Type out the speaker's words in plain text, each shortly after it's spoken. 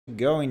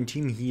Going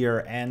team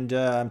here, and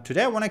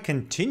today I want to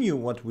continue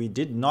what we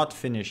did not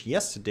finish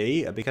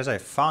yesterday because I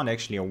found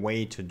actually a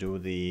way to do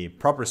the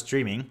proper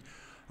streaming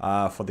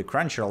for the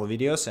Crunchyroll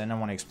videos, and I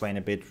want to explain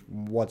a bit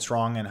what's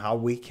wrong and how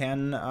we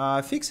can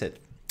fix it.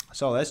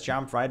 So let's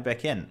jump right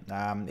back in.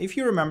 If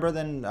you remember,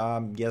 then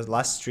yes,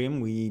 last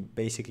stream we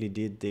basically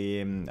did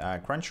the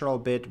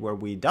Crunchyroll bit where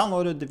we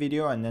downloaded the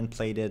video and then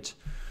played it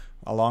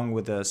along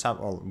with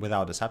the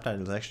without the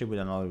subtitles. Actually, we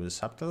downloaded with the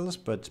subtitles,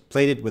 but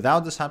played it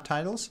without the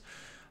subtitles.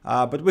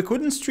 But we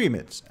couldn't stream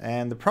it,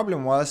 and the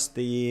problem was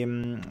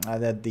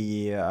that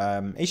the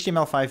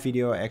HTML5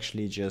 video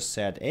actually just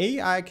said,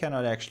 "Hey, I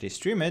cannot actually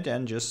stream it,"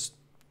 and just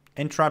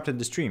interrupted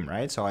the stream,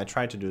 right? So I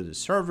tried to do the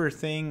server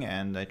thing,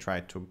 and I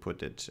tried to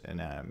put it in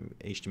a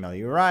HTML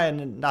URI,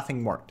 and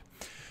nothing worked.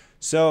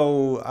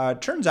 So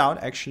turns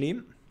out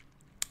actually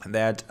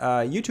that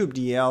YouTube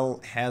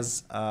DL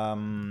has a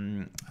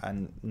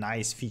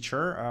nice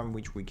feature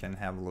which we can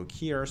have a look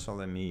here. So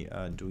let me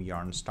do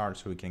yarn start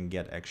so we can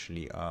get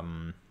actually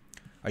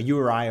a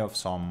URI of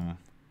some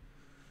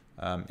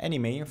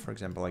anime. For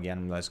example,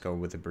 again, let's go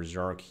with the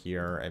Berserk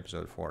here,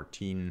 episode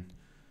 14.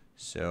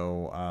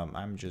 So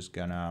I'm just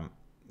gonna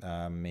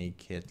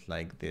make it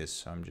like this.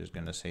 So I'm just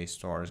gonna say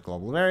store as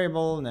global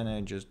variable, and then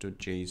I just do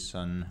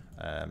JSON,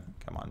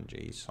 come on,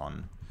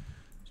 JSON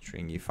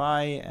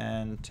stringify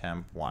and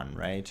temp1,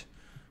 right?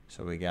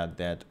 So we got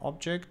that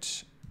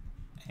object,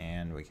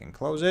 and we can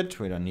close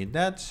it. We don't need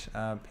that.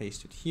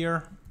 Paste it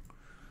here.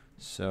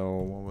 So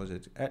what was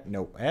it?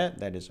 No,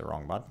 that is the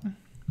wrong button.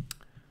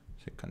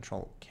 Is it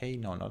Control K?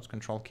 No, not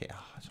Control K.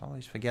 Oh, I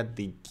always forget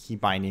the key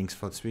bindings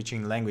for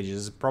switching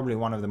languages. It's probably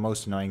one of the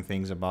most annoying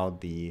things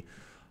about the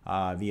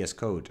VS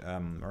Code.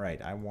 All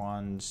right, I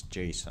want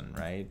JSON,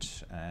 right?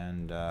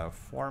 And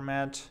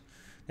format.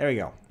 There we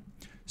go.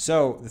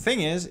 So the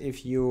thing is,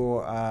 if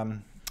you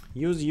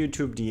use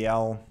YouTube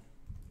DL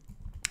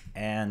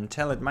and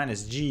tell it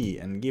 -G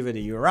and give it a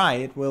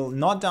URI, it will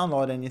not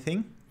download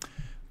anything.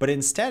 But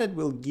instead it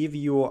will give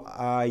you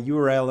a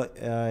URL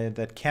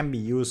that can be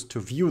used to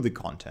view the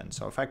content.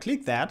 So if I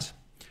click that,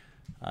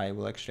 I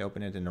will actually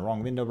open it in the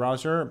wrong window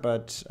browser,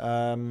 but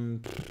let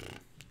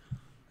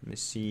me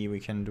see, we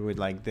can do it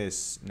like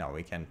this. No,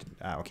 we can't.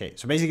 Okay,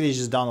 so basically you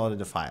just downloaded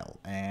the file.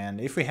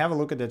 And if we have a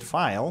look at that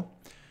file,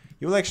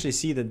 you'll actually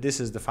see that this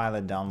is the file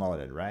I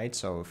downloaded, right?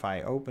 So if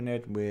I open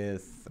it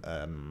with,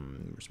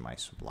 where's my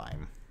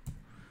Sublime?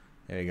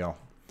 There you go.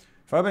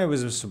 If I open it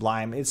with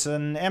Sublime, it's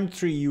an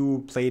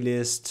M3U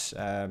playlist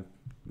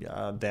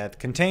that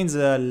contains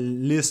a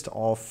list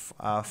of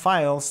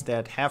files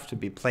that have to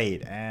be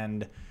played.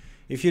 And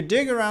if you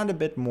dig around a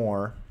bit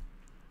more,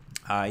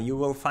 you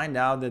will find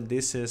out that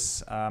this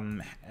is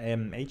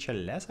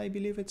HLS, I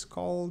believe it's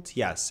called.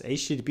 Yes,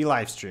 HTTP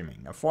live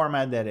streaming, a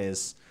format that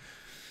is,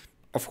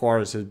 of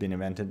course, has been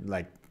invented,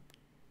 like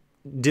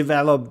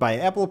developed by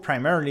Apple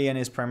primarily, and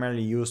is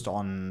primarily used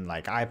on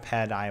like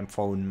iPad,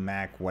 iPhone,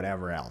 Mac,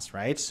 whatever else,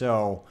 right?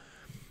 So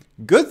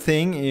good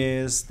thing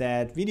is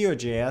that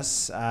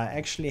videojs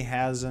actually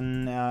has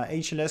an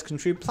HLS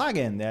contrib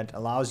plugin that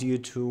allows you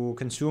to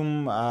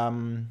consume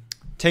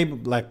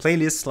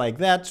playlists like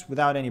that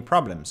without any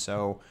problem.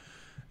 So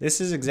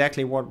this is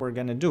exactly what we're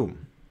gonna do.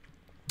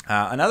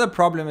 Another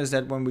problem is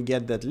that when we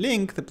get that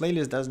link, the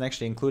playlist doesn't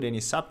actually include any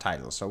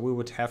subtitles. So we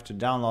would have to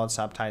download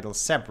subtitles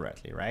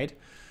separately, right?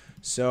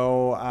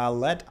 So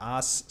let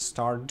us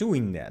start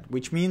doing that,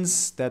 which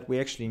means that we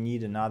actually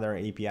need another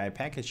API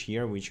package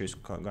here, which is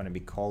going to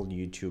be called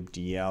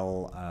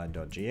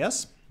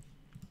YouTube.js.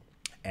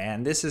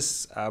 And this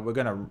is, we're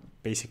going to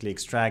basically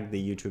extract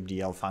the YouTube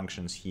DL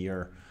functions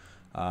here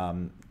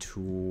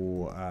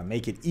to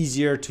make it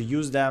easier to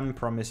use them,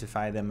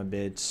 promissify them a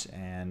bit,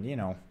 and, you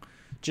know,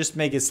 just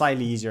make it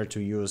slightly easier to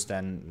use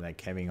than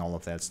like having all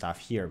of that stuff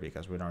here,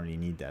 because we don't really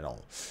need that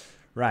all.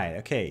 Right,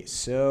 okay,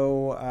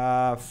 so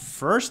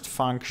first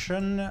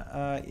function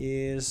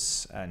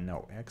is,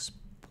 no,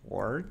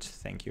 export,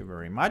 thank you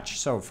very much.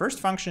 So first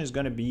function is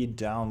going to be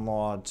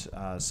download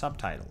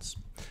subtitles.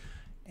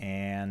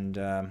 And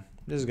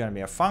this is going to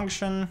be a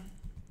function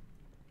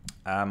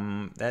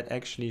that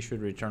actually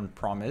should return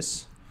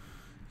promise.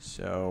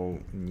 So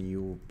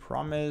new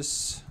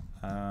promise,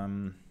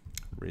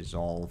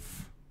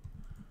 resolve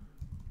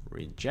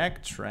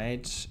reject,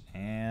 right?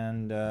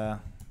 And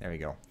there we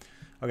go.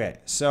 Okay,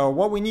 so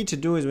what we need to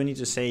do is we need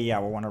to say, yeah,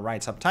 we want to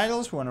write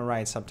subtitles. We want to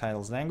write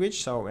subtitles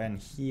language. So, and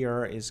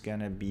here is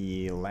going to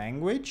be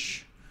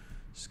language.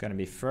 It's going to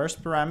be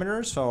first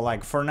parameter. So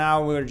like for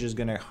now, we're just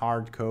going to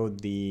hard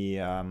code the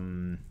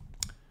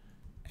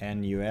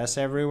NUS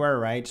everywhere,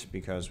 right?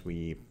 Because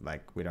we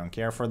don't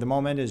care for the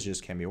moment. It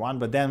just can be one.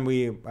 But then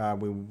we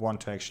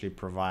want to actually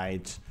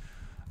provide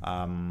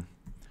a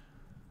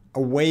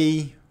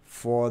way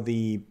for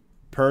the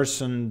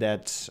person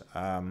that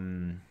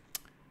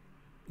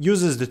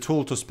uses the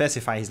tool to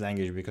specify his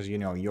language, because you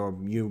know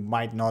you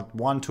might not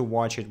want to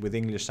watch it with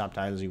English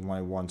subtitles. You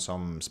might want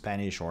some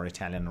Spanish or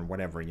Italian or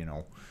whatever, you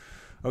know.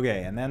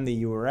 Okay, and then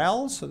the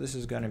URL. So this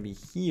is going to be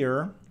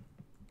here.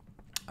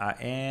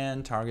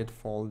 And target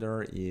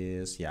folder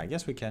is, yeah, I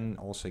guess we can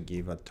also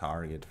give a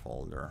target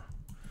folder.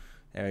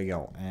 There we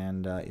go.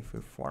 And if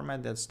we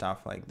format that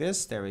stuff like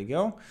this, there we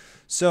go.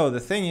 So the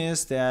thing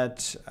is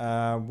that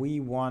we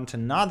want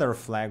another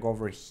flag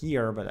over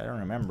here, but I don't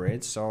remember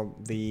it. So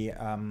the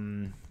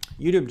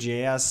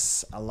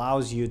YouTube.js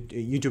allows you,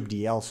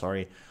 YouTube.dl,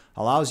 sorry,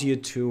 allows you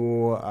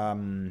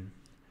to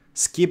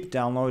skip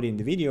downloading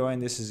the video,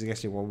 and this is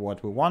actually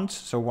what we want.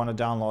 So we want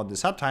to download the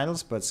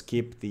subtitles, but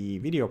skip the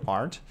video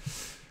part.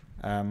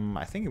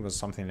 I think it was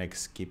something like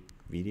skip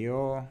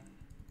video,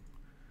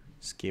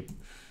 skip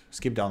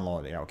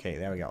download. Yeah, okay,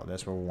 there we go.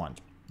 That's what we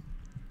want.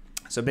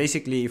 So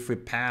basically, if we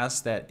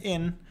pass that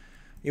in,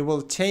 it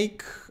will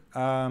take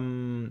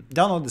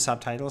download the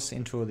subtitles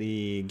into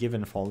the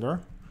given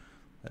folder.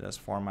 Let us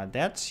format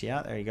that.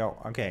 Yeah, there you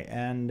go. Okay,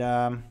 and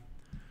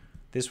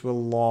this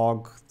will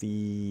log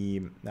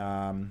the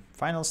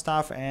final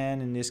stuff.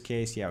 And in this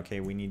case, yeah, okay,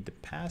 we need the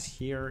path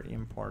here.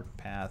 Import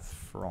path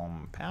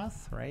from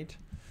path, right?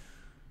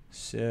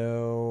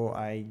 So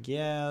I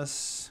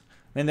guess,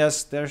 I mean,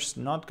 there's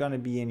not going to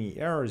be any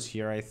errors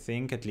here, I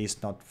think, at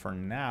least not for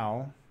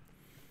now.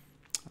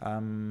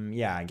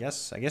 Yeah, I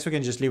guess we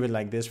can just leave it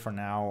like this for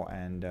now,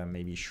 and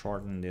maybe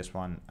shorten this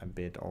one a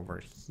bit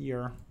over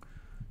here.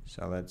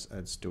 So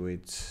let's do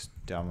it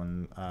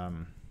down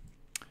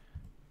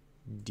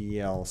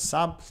DL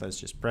sub.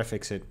 Let's just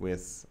prefix it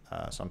with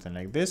something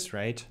like this,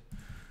 right?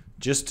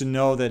 Just to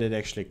know that it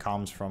actually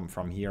comes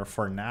from here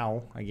for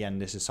now. Again,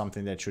 this is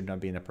something that should not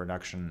be in the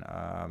production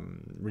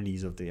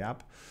release of the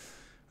app.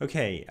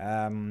 Okay,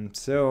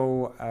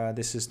 so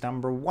this is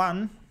number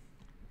one.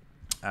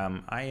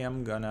 I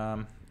am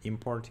gonna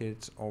import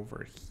it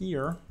over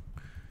here.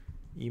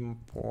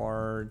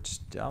 Import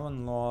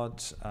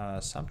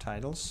download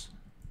subtitles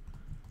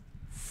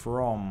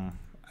from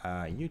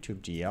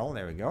YouTube.dl.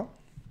 There we go.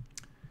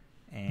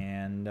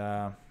 And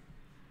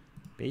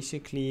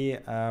basically,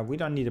 we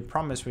don't need a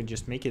promise. We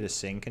just make it a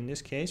sync in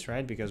this case,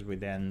 right? Because we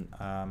then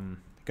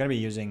gonna be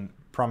using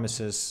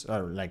promises,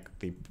 or like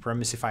the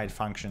premisified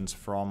functions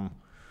from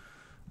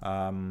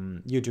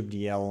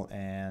YouTube.dl,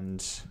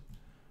 and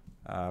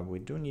we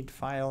do need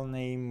file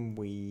name.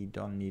 We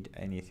don't need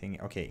anything.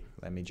 Okay,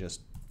 let me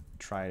just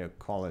try to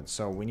call it.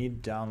 So we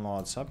need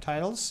download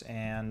subtitles,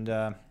 and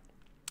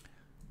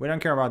we don't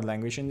care about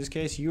language in this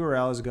case.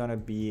 URL is gonna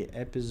be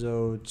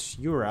episode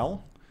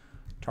URL.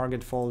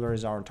 Target folder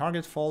is our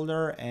target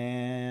folder,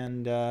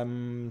 and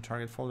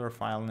target folder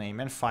file name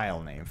and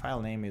file name.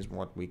 File name is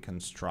what we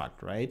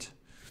construct, right?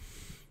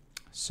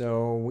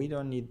 So we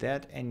don't need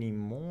that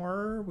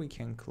anymore. We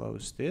can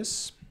close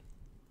this.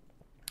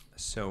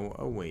 So,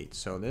 oh wait,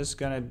 so this is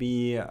gonna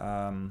be,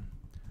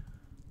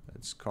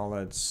 let's call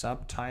it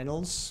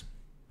subtitles.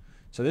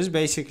 So this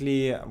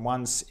basically,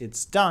 once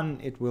it's done,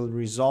 it will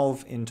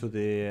resolve into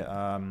the,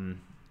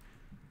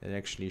 it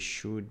actually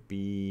should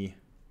be,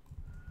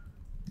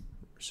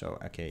 so,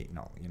 okay,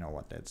 no, you know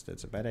what,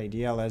 that's a bad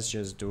idea. Let's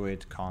just do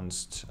it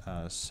const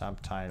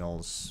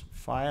subtitles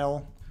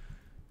file,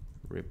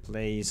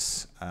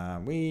 replace,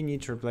 we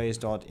need to replace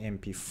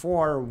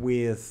 .mp4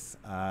 with,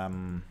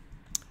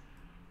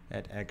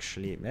 that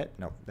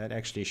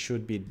actually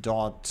should be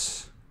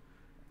dot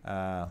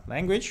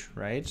language,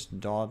 right?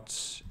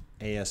 Dot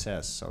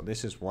ass. So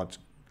this is what,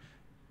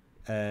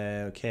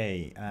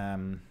 okay,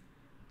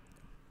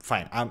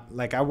 fine.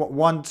 I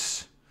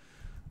want,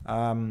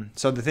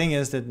 so the thing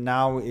is that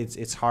now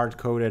it's hard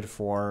coded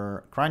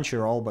for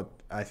Crunchyroll, but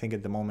I think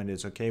at the moment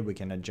it's okay. We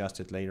can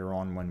adjust it later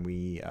on when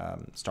we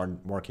start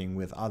working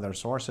with other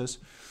sources.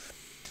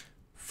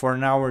 For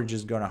now, we're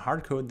just gonna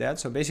hard code that.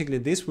 So basically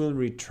this will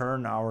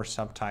return our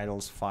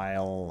subtitles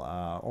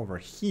file over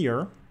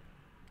here.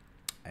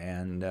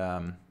 And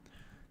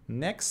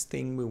next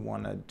thing we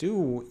wanna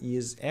do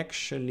is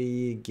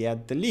actually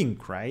get the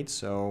link, right?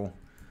 So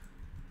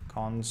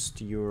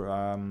const your,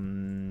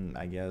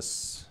 I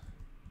guess,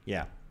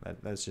 yeah,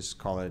 let's just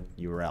call it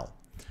URL.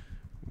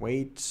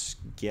 Wait,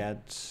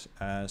 get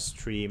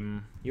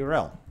stream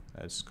URL.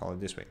 Let's call it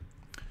this way.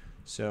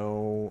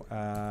 So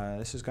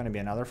this is going to be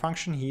another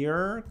function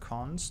here,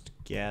 const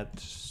get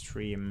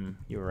stream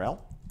URL.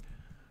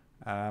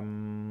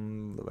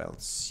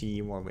 Let's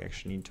see what we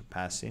actually need to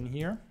pass in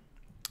here.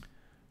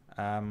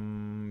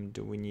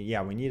 Do we need,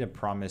 yeah, we need a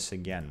promise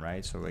again,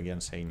 right? So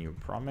again, say new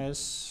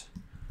promise,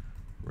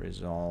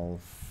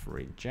 resolve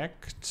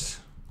reject.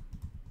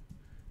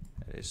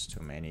 That is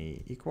too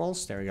many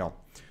equals. There we go.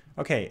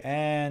 Okay,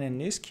 and in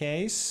this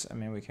case, I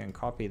mean, we can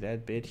copy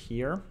that bit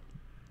here.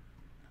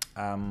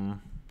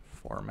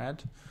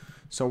 Format.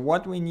 So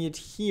what we need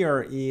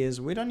here is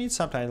we don't need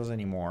subtitles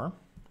anymore,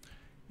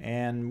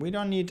 and we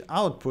don't need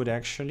output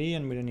actually,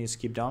 and we don't need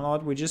skip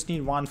download. We just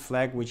need one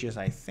flag, which is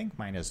I think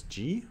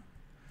 -g.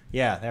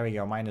 Yeah, there we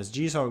go,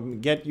 -g. So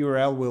get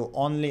URL will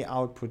only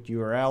output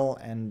URL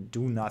and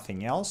do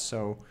nothing else.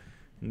 So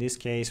in this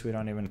case, we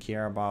don't even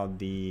care about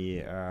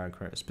the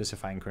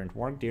specifying current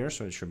work there.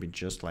 So it should be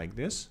just like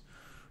this.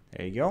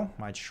 There you go,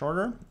 much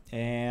shorter.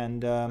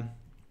 And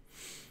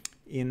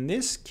in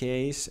this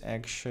case,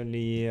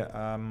 actually,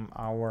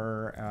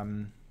 our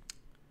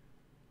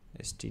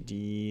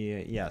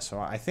std, yeah, so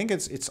I think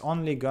it's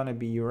only gonna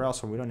be URL,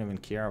 so we don't even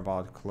care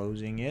about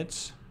closing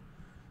it.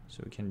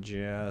 So we can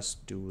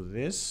just do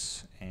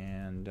this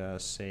and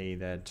say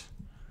that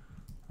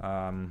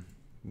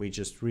we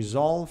just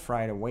resolve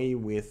right away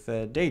with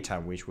data,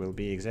 which will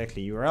be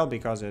exactly URL,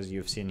 because as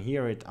you've seen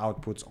here, it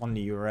outputs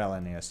only URL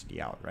and std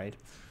out, right?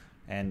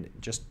 And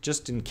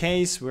just in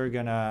case, we're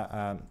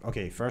gonna,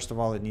 okay, first of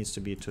all, it needs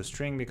to be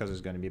toString because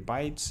it's gonna be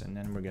bytes, and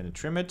then we're gonna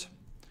trim it.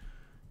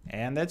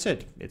 And that's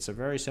it. It's a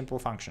very simple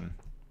function.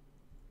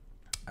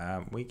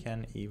 We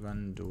can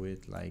even do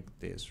it like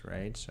this,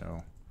 right?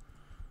 So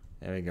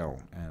there we go.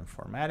 And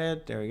format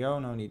it. There we go.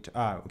 No need to,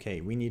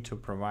 okay, we need to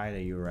provide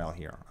a URL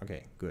here.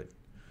 Okay, good.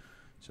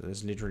 So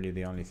that's literally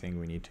the only thing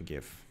we need to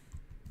give.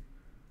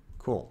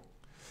 Cool.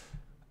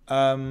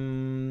 Let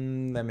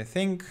me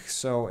think.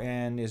 So,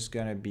 and it's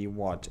gonna be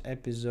what?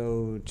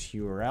 Episode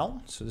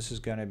URL. So this is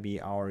gonna be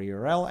our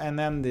URL. And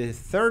then the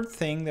third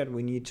thing that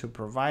we need to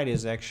provide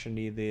is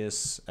actually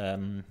this,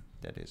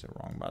 that is a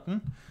wrong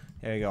button.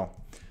 There you go.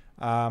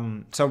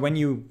 So when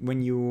you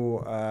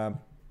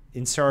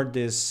insert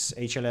this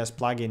HLS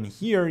plugin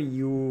here,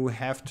 you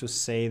have to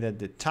say that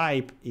the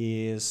type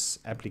is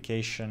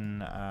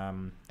application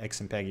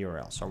XMPEG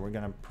URL. So we're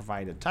gonna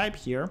provide a type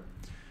here.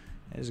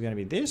 It's going to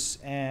be this,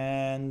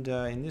 and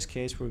in this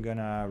case we're going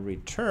to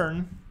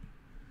return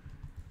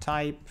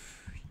type,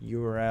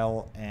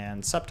 URL,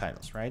 and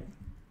subtitles, right?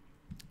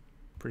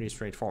 Pretty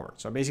straightforward.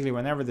 So basically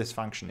whenever this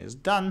function is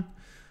done,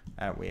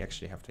 we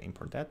actually have to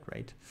import that,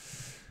 right?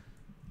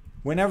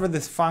 Whenever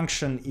this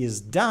function is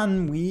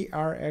done, we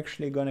are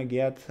actually going to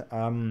get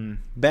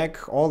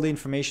back all the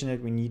information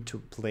that we need to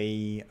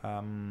play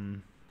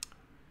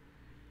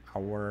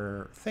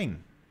our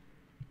thing.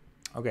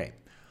 Okay.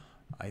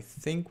 I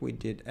think we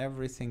did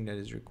everything that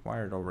is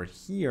required over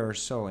here.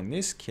 So in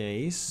this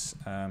case,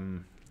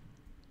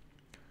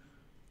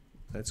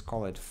 let's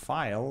call it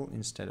file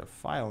instead of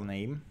file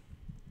name.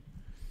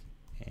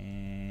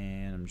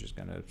 And I'm just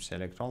gonna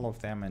select all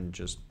of them and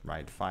just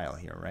write file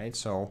here, right?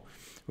 So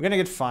we're gonna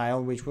get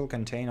file, which will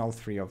contain all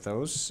three of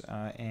those.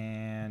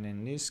 And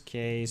in this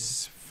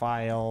case,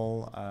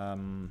 file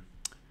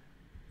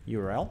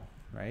URL,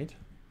 right?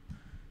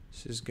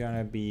 This is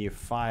gonna be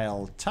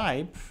file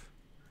type.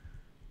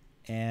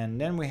 And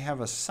then we have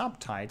a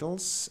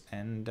subtitles,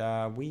 and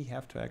we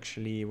have to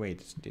actually,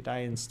 wait, did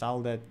I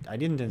install that? I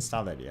didn't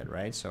install that yet,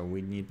 right? So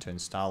we need to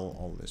install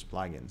all these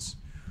plugins.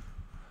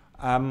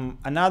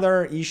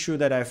 Another issue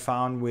that I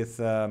found with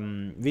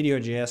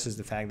video.js is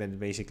the fact that it's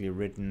basically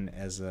written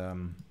as a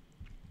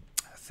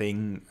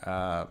thing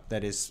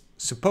that is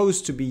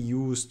supposed to be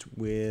used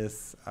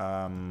with,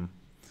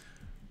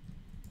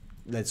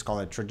 let's call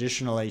it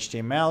traditional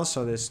HTML.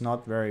 So it's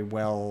not very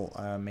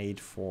well made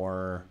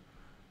for,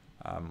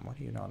 what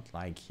do you not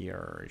like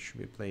here? It should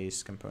be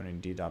placed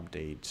component did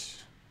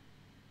update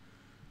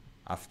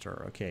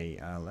after. Okay,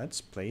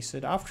 let's place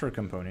it after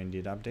component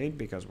did update,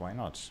 because why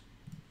not?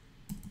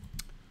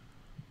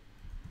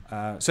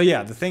 So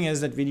yeah, the thing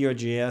is that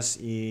video.js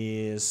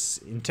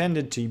is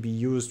intended to be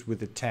used with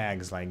the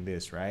tags like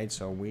this, right?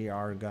 So we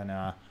are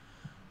gonna,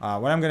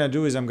 what I'm gonna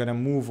do is I'm gonna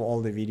move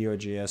all the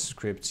video.js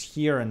scripts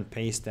here and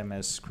paste them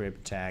as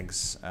script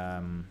tags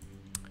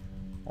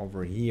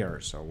over here.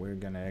 So we're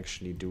gonna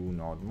actually do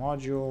node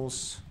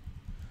modules.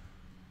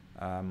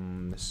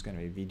 This is gonna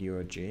be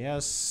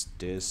video.js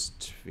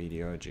dist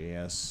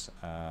video.js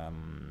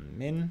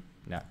min.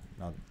 No,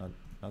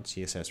 not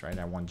CSS, right?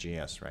 I want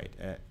JS, right?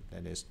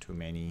 That is too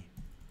many.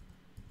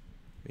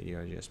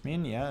 Video.js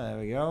min. Yeah, there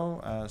we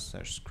go.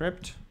 Slash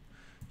script.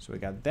 So we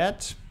got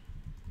that.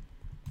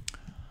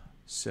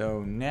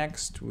 So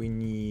next we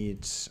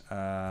need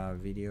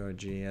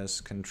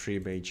video.js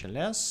contrib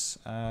HLS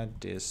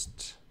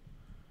dist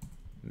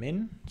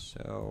min.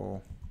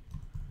 So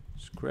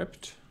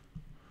script.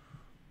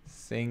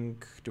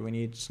 Think, do we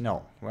need,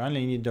 no, we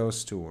only need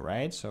those two,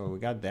 right? So we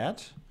got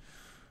that.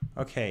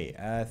 Okay,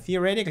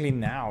 theoretically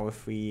now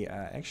if we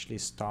actually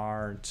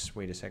start,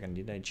 wait a second,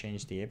 did I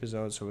change the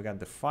episode? So we got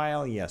the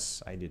file,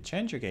 yes, I did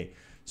change. Okay,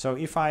 so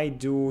if I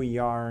do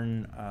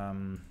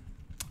yarn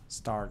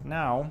start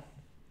now,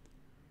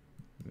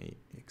 let me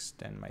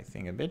extend my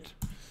thing a bit,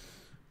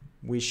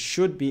 we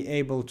should be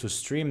able to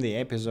stream the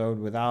episode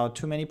without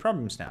too many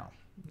problems now,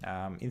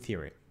 in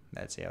theory.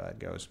 Let's see how that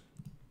goes.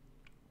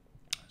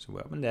 So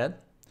we open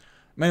that.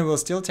 I mean, it will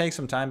still take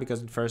some time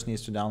because it first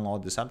needs to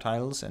download the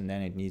subtitles and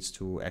then it needs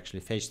to actually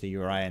fetch the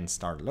URI and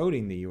start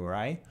loading the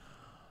URI.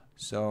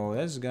 So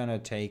that's gonna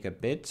take a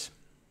bit.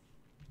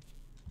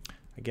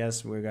 I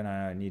guess we're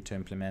gonna need to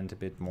implement a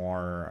bit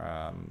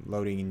more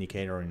loading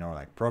indicator, you know,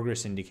 like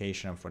progress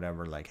indication of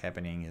whatever like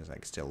happening is,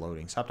 like still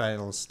loading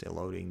subtitles, still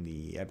loading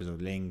the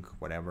episode link,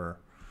 whatever.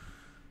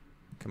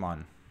 Come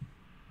on.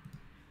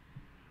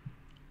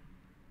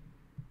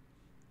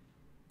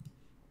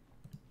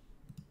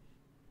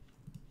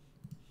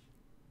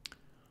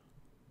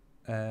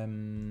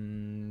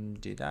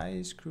 Did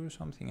I screw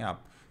something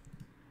up?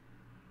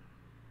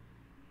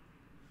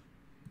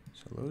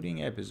 So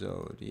loading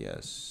episode,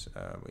 yes.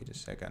 Wait a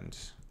second.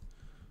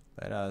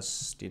 Let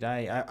us,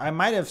 I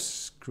might have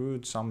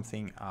screwed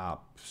something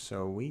up.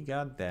 So we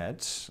got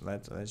that.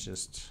 Let's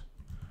just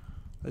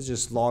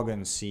log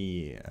and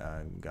see.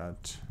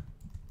 Got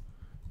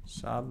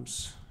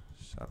subtitles,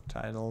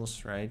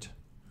 right?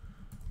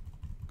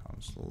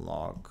 Console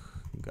log,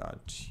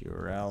 got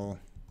URL.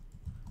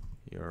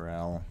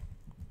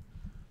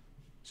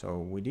 So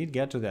we did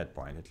get to that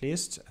point at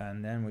least,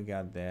 and then we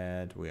got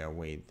that. We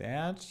await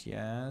that,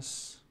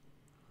 yes.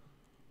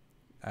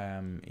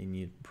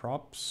 Init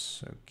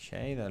props,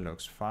 okay, that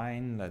looks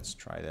fine. Let's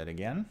try that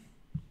again.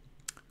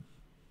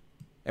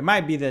 It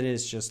might be that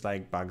it's just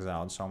like bugs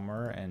out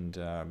somewhere, and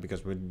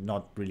because we're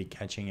not really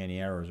catching any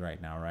errors right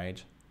now,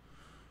 right?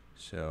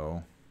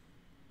 So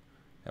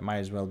that might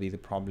as well be the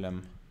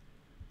problem.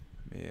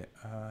 You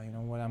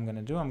know what I'm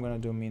gonna do? I'm gonna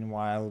do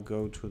meanwhile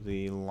go to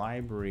the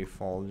library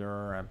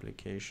folder,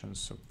 application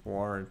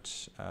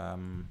support,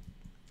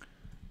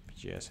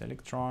 BPJS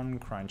Electron,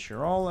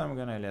 Crunchyroll. I'm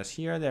gonna ls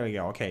here. There we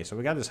go. Okay, so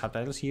we got the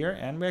subtitles here,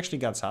 and we actually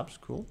got subs.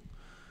 Cool.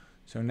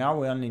 So now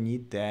we only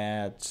need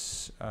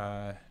that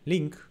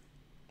link.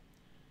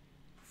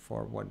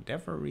 For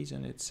whatever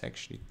reason, it's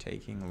actually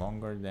taking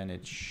longer than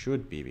it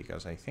should be,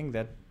 because I think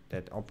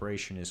that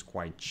operation is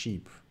quite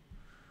cheap.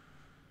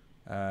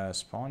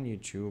 Spawn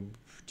YouTube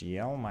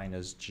DL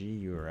minus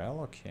G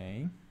URL.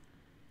 Okay.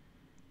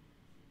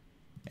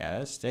 Yeah,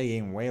 that's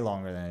taking way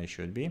longer than it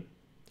should be.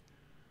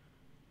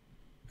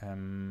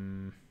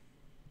 Am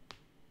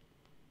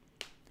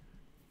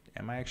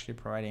I actually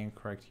providing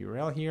correct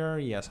URL here?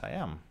 Yes, I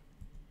am.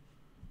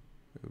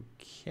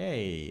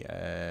 Okay.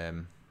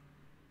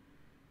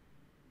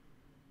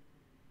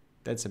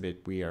 That's a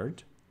bit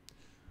weird.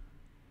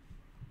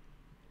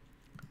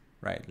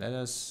 Right, let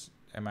us,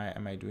 am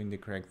I doing the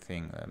correct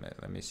thing?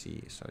 Let me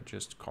see. So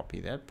just copy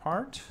that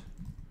part.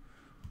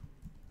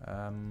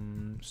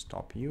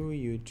 Stop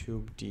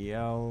YouTube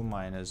DL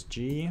minus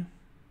G.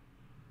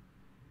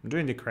 I'm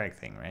doing the correct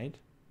thing, right?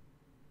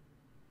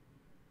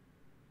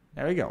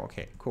 There we go.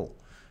 Okay, cool.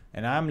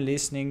 And I'm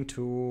listening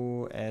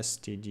to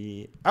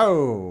std.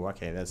 Oh,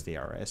 okay, that's the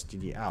error.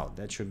 Std out.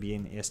 That should be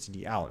in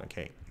std out.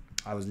 Okay,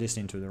 I was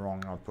listening to the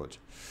wrong output.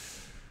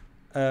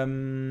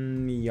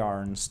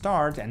 Yarn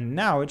start, and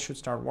now it should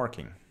start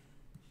working.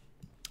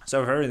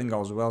 So if everything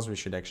goes well, we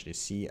should actually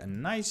see a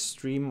nice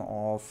stream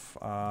of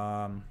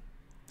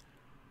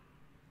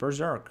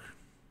Berserk.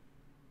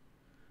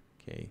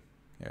 Okay,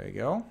 there we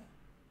go.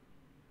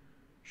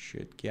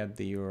 Should get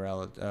the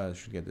URL,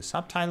 should get the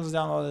subtitles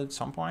downloaded at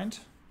some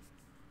point.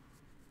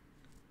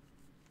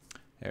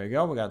 There we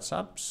go, we got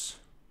subs.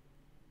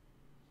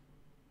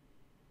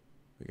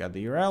 We got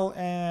the URL,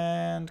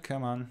 and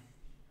come on.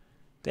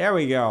 There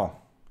we go.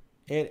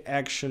 It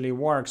actually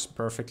works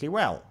perfectly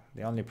well.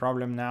 The only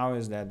problem now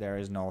is that there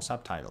is no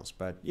subtitles,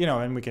 but you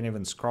know, and we can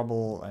even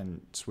scrobble and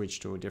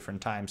switch to a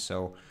different time.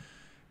 So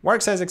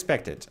works as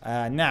expected.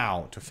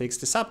 Now to fix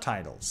the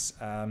subtitles.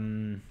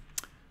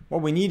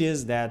 What we need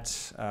is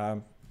that,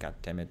 god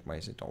damn it, why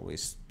is it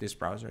always this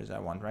browser is I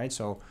want, right?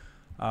 So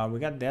we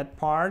got that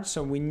part.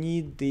 So we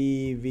need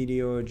the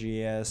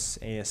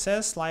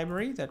videojs-ass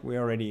library that we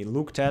already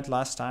looked at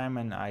last time,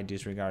 and I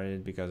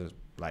disregarded it because it's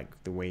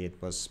like the way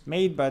it was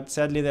made, but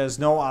sadly there's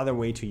no other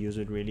way to use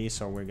it really,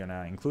 so we're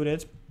gonna include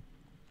it.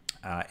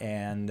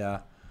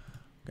 Gonna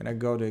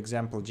go to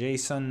example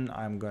JSON.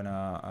 I'm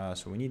gonna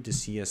so we need the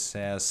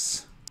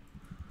CSS,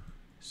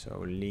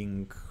 so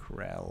link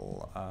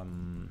rel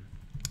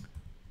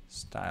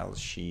style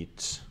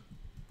sheet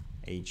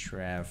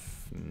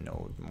href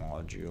node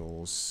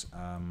modules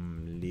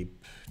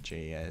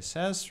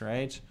lib.js,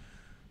 right?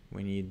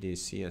 We need the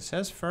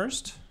CSS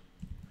first.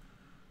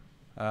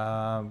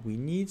 We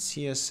need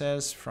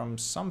CSS from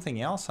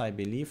something else, I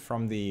believe,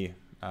 from the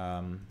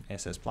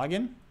SS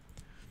plugin.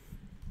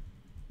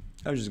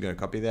 I'm just gonna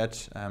copy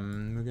that.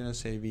 We're gonna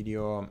say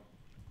videojs-ass.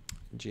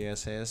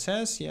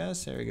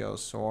 Yes, there we go.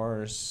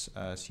 Source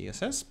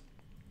CSS,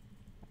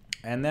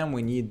 and then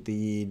we need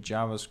the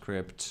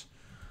JavaScript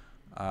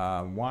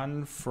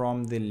one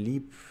from the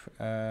lib.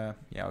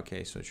 Yeah,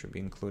 okay. So it should be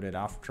included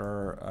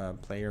after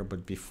player,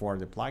 but before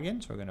the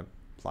plugin. So we're gonna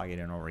plug it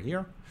in over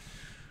here.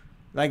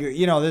 Like,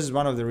 you know, this is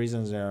one of the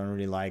reasons I don't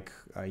really like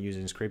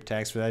using script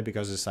tags for that,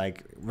 because it's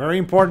like very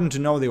important to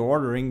know the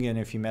ordering, and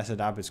if you mess it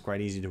up, it's quite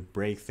easy to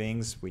break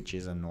things, which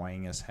is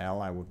annoying as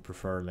hell. I would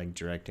prefer like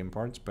direct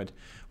imports, but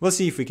we'll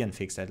see if we can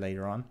fix that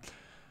later on.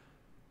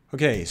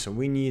 Okay, so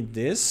we need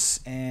this,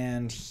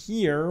 and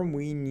here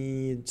we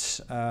need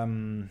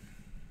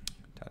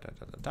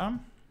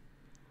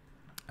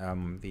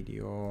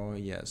video.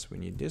 Yes, we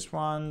need this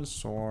one,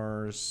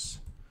 source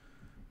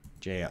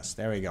JS.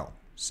 There we go.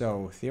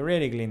 So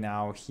theoretically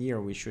now here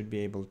we should be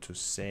able to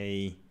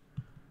say,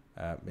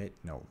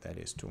 no, that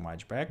is too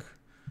much back.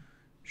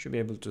 Should be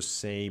able to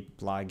say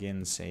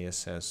plugin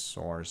CSS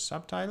source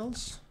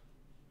subtitles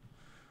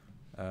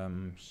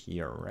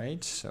here,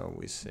 right? So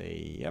we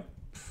say, yep,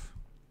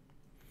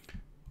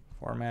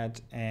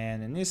 format,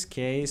 and in this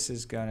case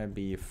it's gonna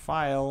be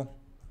file.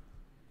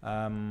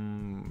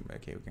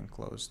 Okay, we can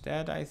close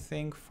that, I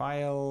think.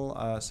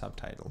 File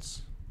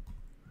subtitles.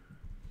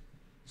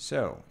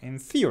 So in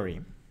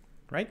theory,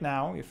 right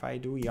now, if I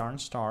do yarn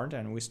start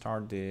and we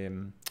start the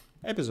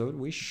episode,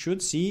 we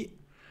should see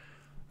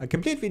a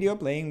complete video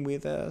playing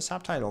with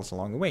subtitles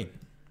along the way,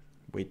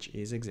 which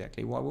is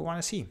exactly what we want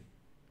to see.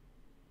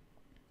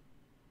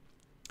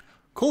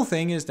 Cool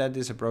thing is that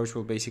this approach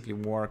will basically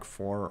work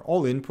for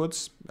all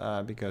inputs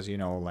because, you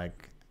know,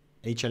 like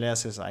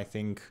HLSs, I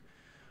think,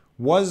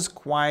 was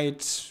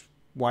quite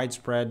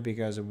widespread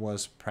because it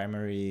was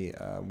primary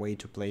way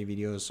to play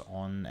videos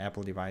on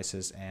Apple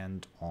devices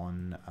and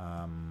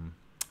on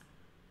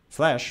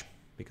Flash,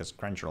 because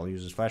Crunchyroll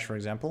uses Flash, for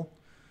example.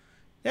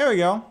 There we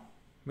go.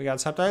 We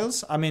got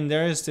subtitles. I mean,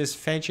 there is this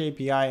fetch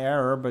API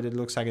error, but it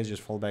looks like it's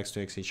just fallbacks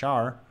to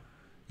XHR.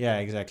 Yeah,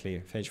 exactly.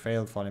 Fetch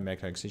failed, falling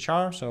back to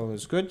XHR, so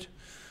it's good.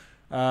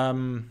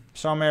 Some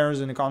errors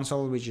in the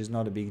console, which is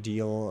not a big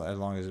deal as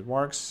long as it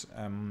works.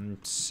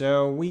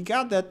 So we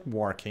got that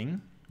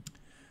working.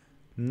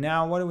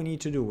 Now, what do we need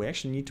to do? We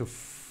actually need to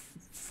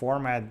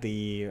format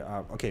the...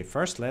 okay,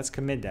 first let's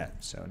commit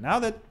that. So now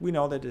that we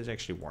know that it's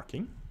actually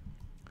working,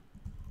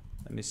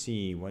 let me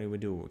see, what do we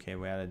do? Okay,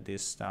 we added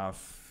this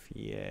stuff.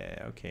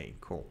 Yeah, okay,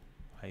 cool.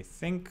 I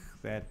think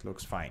that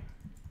looks fine.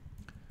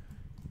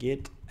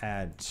 Git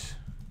add,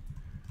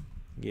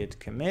 git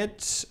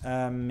commit,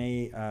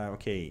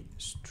 okay,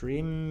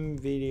 stream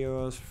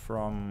videos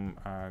from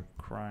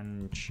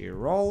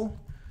Crunchyroll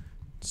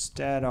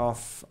instead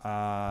of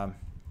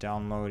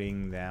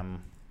downloading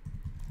them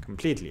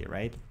completely,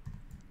 right?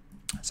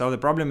 So the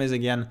problem is,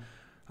 again,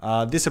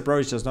 this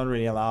approach does not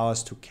really allow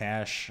us to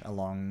cache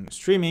along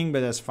streaming, but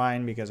that's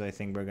fine because I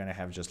think we're gonna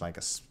have just like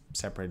a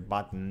separate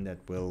button that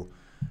will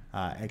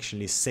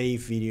actually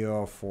save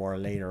video for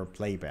later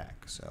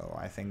playback. So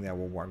I think that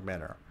will work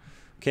better.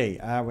 Okay,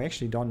 we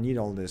actually don't need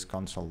all these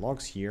console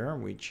logs here,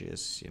 which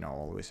is, you know,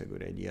 always a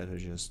good idea to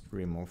just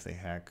remove the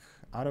heck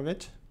out of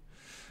it.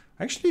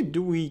 Actually,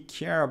 do we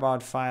care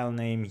about file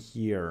name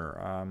here?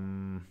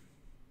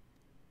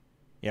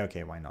 Yeah,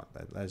 okay, why not?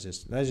 Let's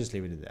just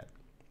leave it at that.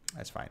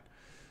 That's fine.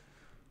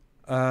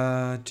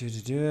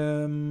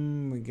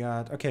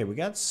 We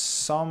got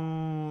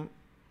some.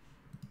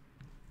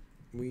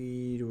 Do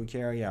we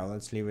care? Yeah,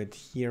 let's leave it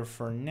here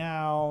for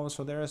now.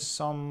 So there are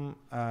some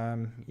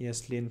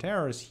ESLint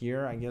errors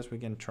here. I guess we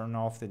can turn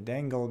off the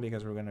dangle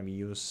because we're gonna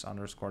use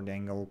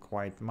 _dangle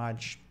quite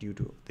much due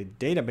to the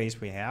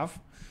database we have.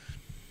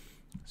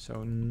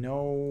 So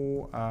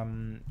no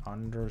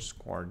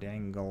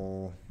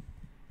 _dangle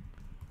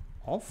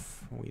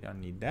off. We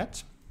don't need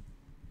that.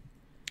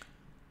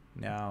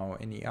 Now,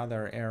 any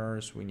other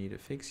errors we need to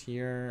fix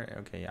here?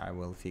 Okay, I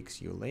will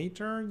fix you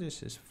later.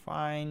 This is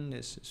fine.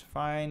 This is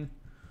fine.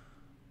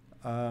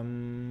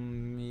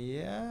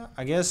 Yeah,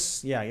 I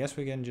guess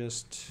we can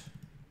just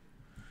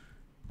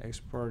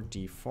export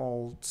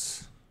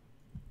default.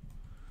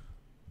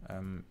 I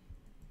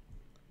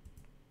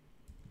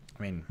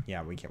mean,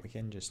 yeah, we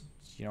can just,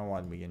 you know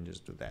what, we can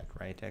just do that,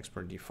 right?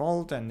 Export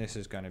default, and this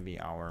is going to be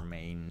our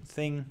main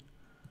thing,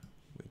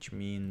 which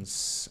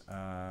means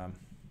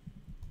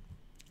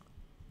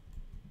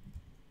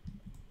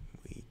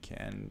we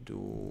can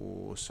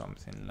do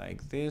something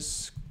like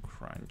this.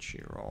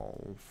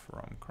 Crunchyroll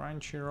from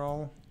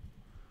Crunchyroll.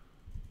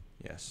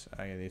 Yes,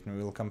 it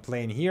will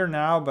complain here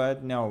now,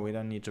 but no, we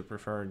don't need to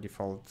prefer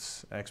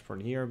default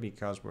export here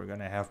because we're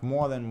gonna have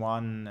more than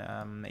one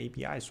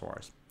API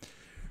source.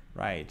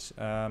 Right,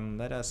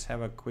 let us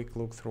have a quick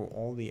look through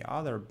all the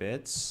other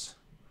bits.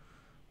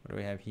 What do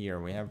we have here?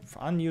 We have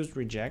unused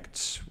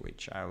reject,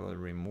 which I will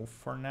remove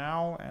for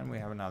now, and we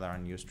have another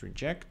unused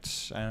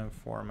reject and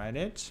format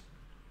it.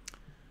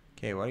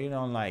 Okay, what you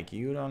don't like?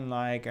 You don't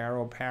like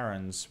arrow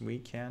parents. We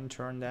can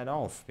turn that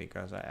off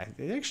because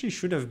it actually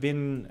should have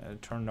been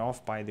turned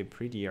off by the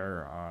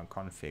prettier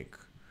config.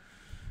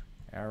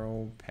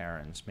 Arrow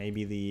parents.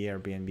 Maybe the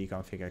Airbnb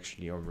config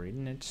actually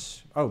overridden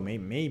it. Oh,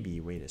 maybe.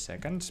 Wait a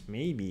second.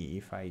 Maybe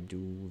if I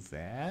do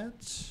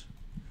that.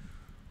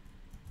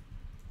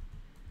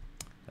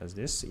 Does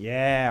this?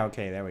 Yeah.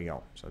 Okay. There we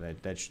go. So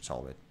that should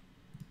solve it.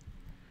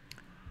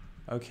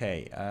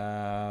 Okay,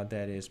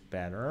 that is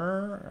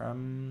better.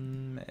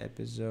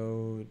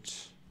 Episode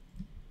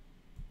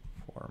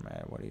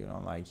format, what do you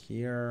don't like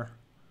here?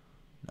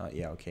 No,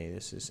 yeah, okay,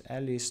 this is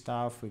Ellie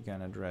stuff. We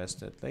can address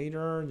that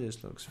later.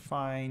 This looks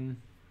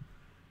fine.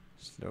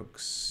 This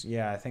looks,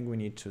 yeah, I think we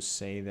need to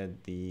say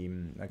that the,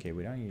 okay,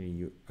 we don't need to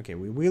use, okay,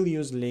 we will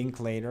use link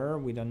later.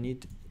 We don't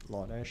need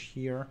Lodash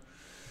here.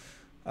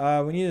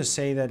 We need to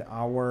say that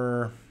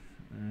our,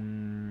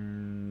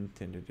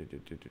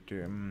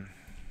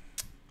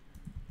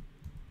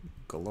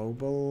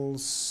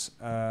 globals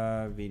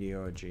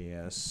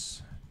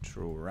video.js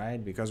true,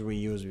 right? Because we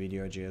use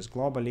video.js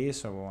globally,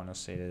 so we want to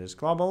say that it's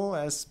global.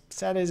 As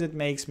sad as it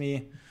makes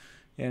me,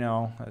 you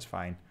know, that's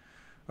fine.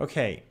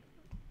 Okay,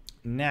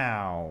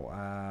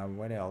 now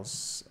what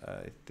else?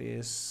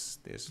 This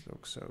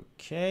looks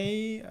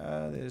okay.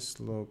 This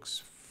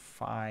looks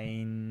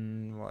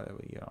fine. What do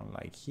we don't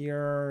like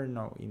here?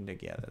 No,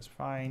 index, yeah, that's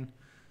fine.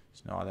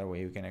 There's no other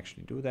way we can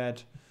actually do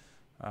that.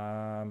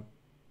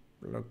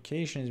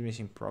 Location is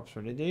missing props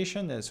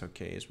validation. That's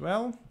okay as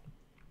well.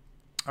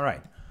 All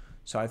right,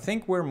 so I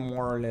think we're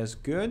more or less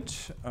good.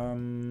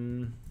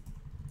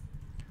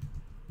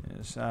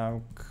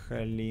 So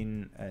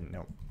clean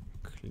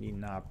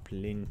up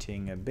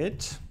linting a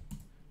bit.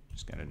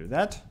 Just gonna do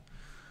that.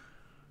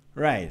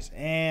 Right,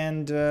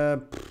 and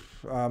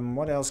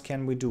what else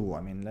can we do?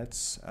 I mean,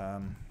 let's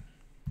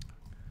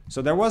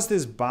so there was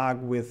this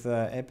bug with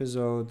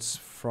episodes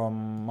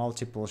from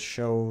multiple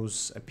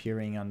shows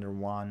appearing under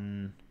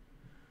one,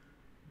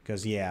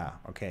 because yeah,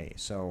 okay,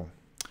 so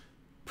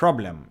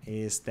problem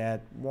is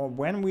that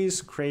when we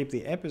scrape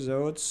the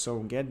episodes, so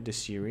get the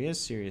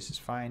series is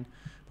fine,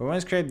 but when we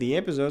scrape the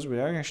episodes, we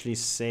don't actually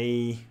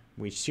say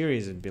which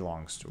series it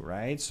belongs to,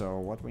 right? So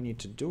what we need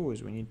to do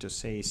is we need to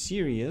say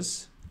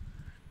series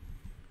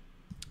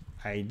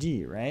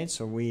ID, right?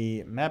 So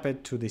we map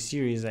it to the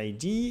series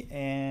ID,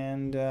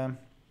 and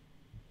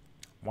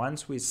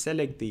once we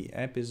select the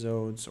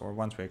episodes, or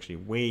once we actually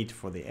wait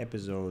for the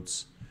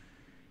episodes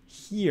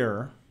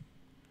here,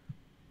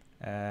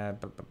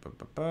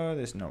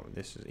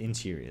 this is in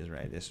series,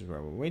 right? This is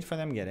where we wait for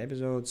them, get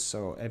episodes.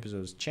 So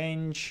episodes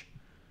change,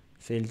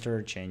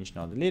 filter, change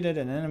not deleted,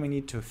 and then we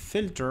need to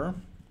filter.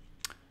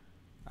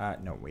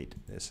 No, wait,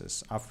 this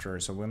is after.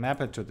 So we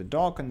map it to the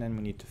doc, and then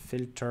we need to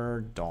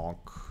filter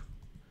doc.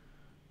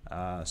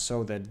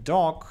 So the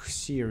doc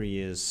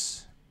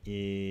series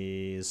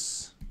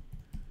is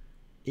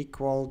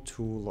equal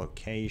to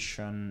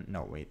location.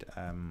 No, wait.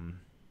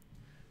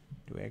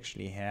 Do we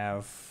actually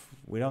have?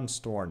 We don't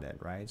store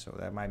that, right? So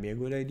that might be a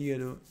good idea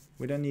to.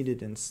 We don't need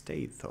it in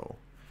state though.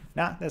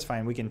 Nah, that's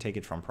fine. We can take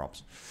it from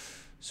props.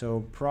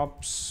 So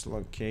props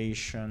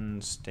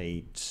location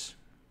state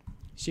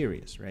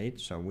series, right?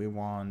 So we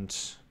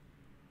want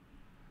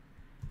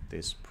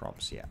this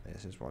props. Yeah,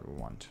 this is what we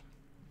want.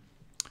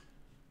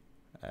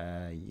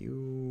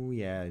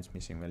 Yeah, it's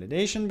missing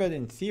validation, but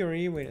in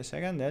theory, wait a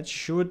second, that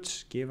should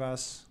give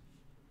us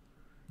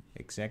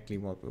exactly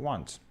what we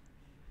want.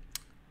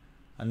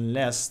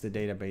 Unless the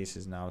database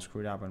is now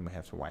screwed up and we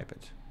have to wipe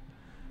it.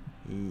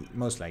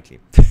 Most likely.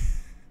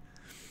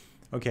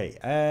 Okay,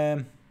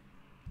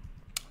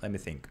 let me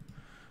think.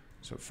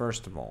 So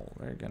first of all,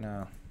 we're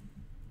gonna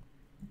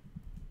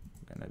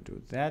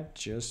do that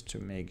just to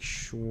make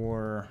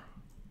sure.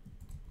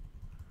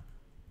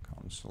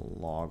 Console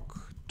log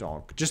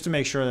doc, just to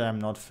make sure that I'm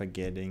not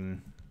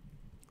forgetting.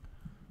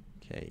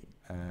 Okay,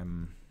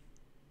 I'm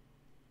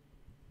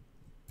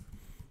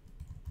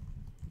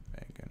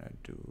gonna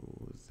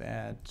do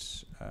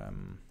that.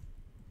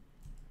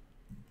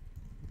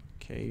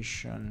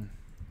 Location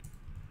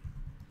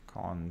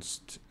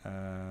const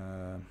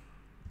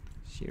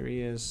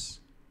series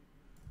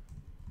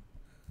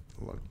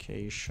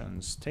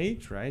location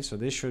state, right? So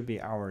this should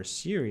be our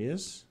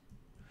series,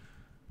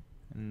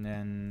 and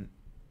then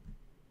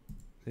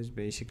this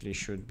basically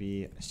should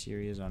be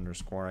series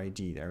underscore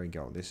ID. There we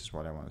go. This is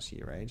what I want to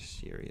see, right?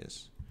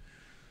 Series.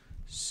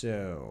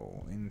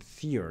 So in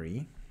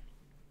theory,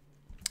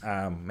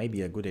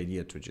 maybe a good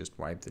idea to just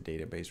wipe the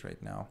database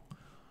right now.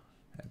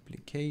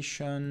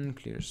 Application,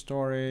 clear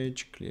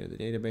storage, clear the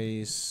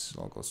database,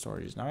 local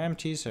storage is now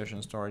empty,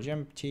 session storage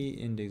empty,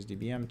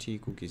 IndexedDB empty,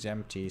 cookies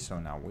empty. So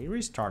now we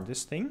restart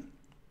this thing.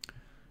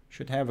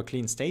 Should have a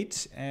clean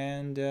state,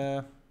 and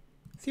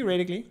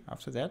theoretically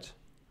after that,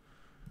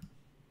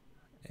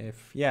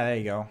 yeah, there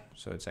you go.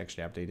 So it's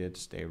actually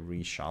updated. They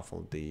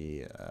reshuffled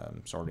the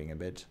sorting a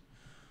bit.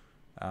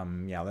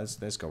 Yeah,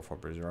 let's go for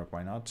Berserk.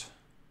 Why not?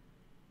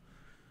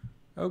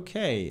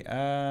 Okay.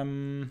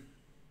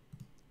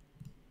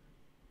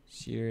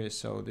 Series.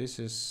 So this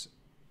is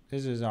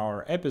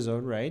our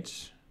episode,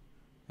 right?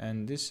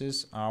 And this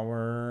is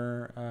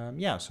our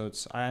yeah. So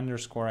it's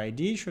underscore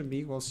ID should be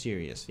equal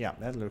series. Yeah,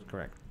 that looks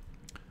correct.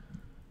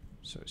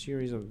 So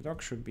series of the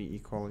doc should be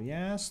equal.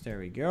 Yes, there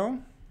we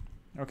go.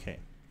 Okay.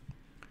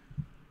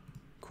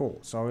 Cool.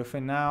 So if I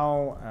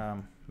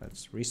now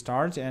let's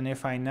restart, and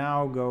if I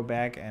now go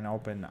back and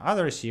open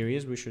other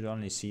series, we should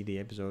only see the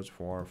episodes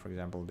for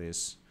example,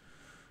 this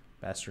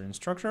Bastard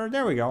Instructor.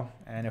 There we go.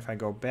 And if I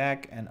go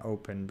back and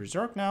open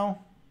Berserk now,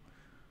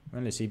 we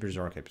only see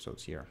Berserk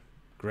episodes here.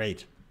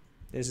 Great.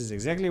 This is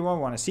exactly what I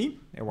want to see.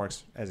 It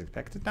works as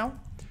expected now.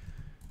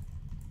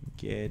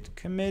 Git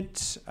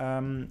commit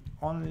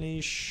only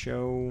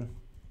show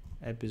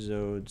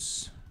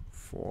episodes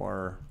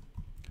for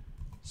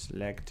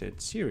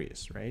selected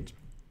series, right?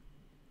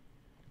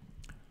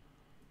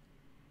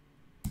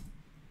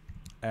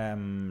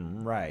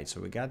 Right, so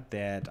we got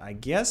that. I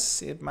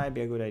guess it might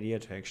be a good idea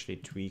to actually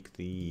tweak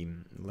the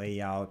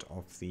layout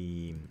of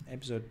the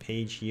episode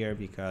page here,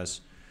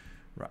 because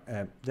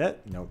that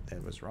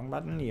was wrong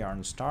button.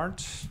 Yarn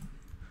start,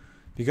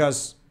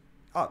 because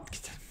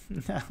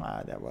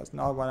that was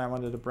not what I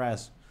wanted to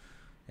press.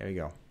 There we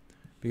go.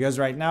 Because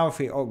right now, if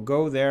we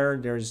go there,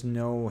 there's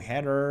no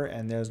header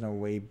and there's no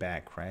way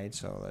back, right?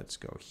 So let's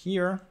go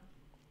here.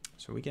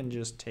 So we can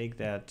just take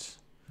that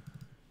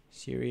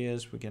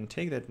series, we can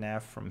take that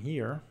nav from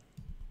here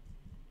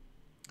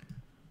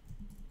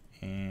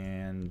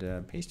and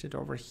paste it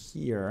over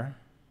here.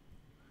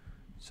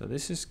 So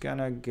this is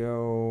gonna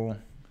go,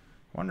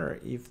 I wonder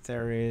if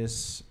there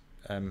is,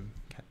 can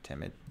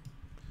damn it.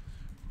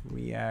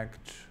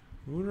 React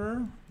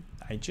router.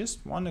 I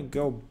just want to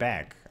go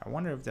back. I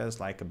wonder if there's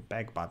like a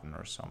back button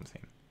or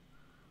something.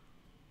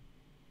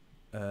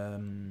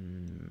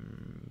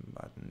 Button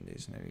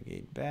is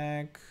navigate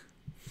back.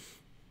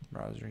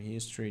 Browser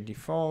history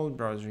default,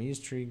 browser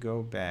history,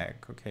 go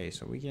back. Okay,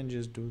 so we can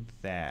just do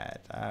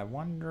that. I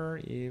wonder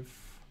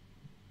if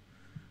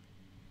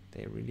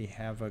they really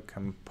have a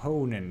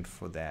component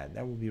for that.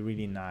 That would be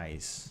really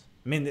nice.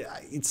 I mean,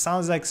 it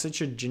sounds like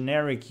such a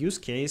generic use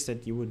case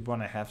that you would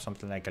want to have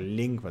something like a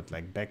link, but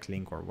like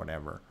backlink or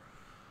whatever.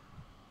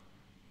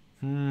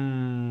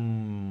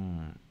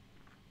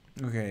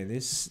 Okay,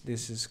 this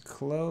is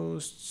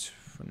closed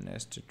for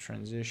nested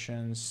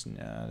transitions.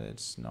 No,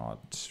 that's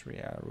not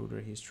real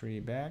router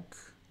history back.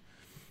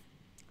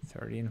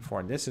 30 and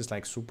 4. This is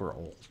like super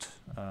old.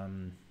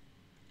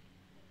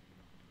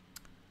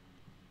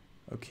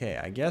 Okay,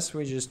 I guess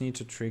we just need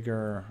to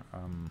trigger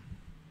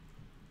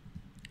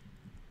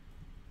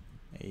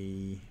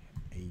a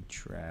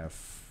href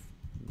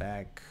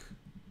back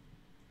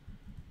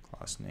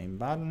class name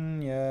button.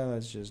 Yeah,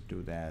 let's just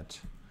do that.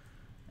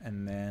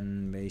 And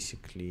then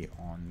basically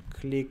on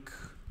click.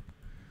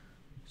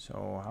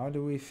 So how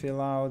do we fill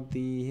out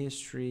the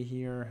history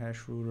here?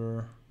 Hash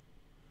router.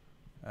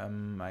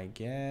 I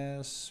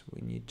guess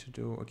we need to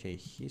do, okay,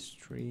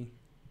 history.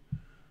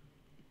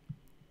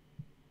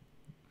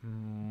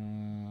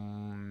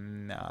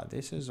 Nah,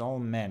 this is all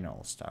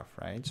manual stuff,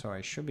 right? So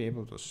I should be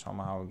able to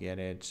somehow get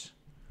it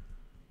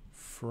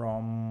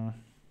from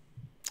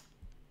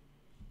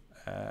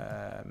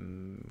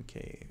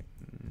okay,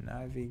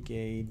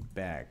 navigate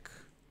back.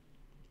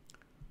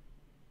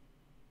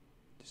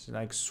 This is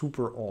like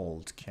super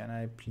old. Can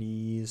I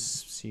please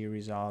see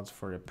results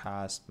for the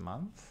past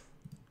month?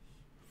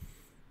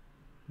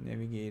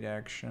 Navigate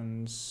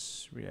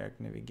actions,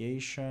 React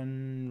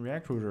navigation,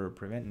 React router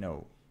prevent.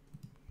 No,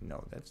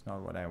 that's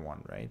not what I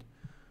want, right?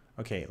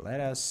 Okay,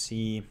 let us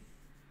see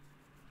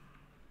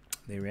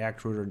the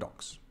React router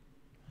docs.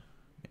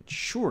 And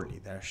surely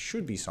there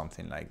should be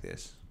something like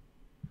this.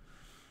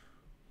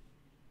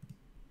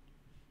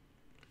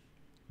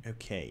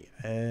 Okay,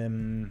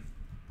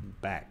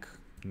 back.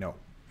 No.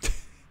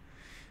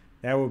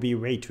 That would be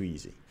way too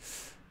easy.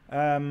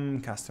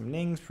 Custom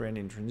links,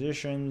 preventing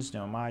transitions,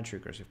 no match,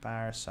 recursive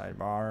pair,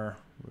 sidebar,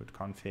 root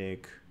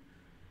config,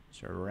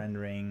 server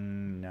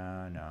rendering,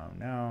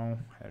 no,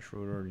 hash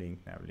router, link,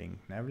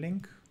 nav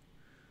link.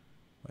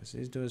 What's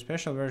this? Do a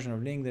special version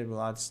of link that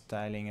will add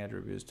styling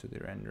attributes to the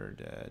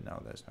rendered.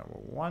 No, that's not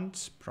what we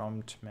want.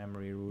 Prompt,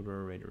 memory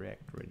router,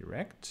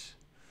 redirect.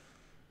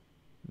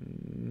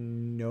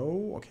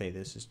 No, okay,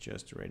 this is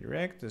just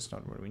redirect. That's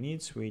not what we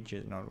need. Switch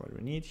is not what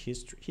we need.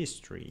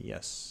 History,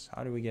 yes.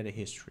 How do we get a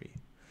history?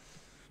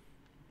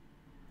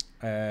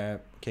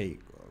 Okay,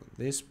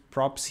 this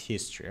props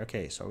history.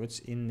 Okay, so it's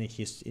in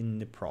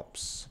the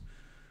props,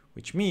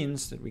 which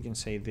means that we can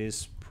say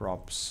this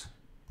props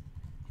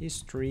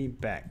history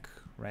back,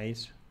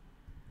 right?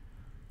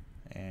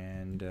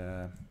 And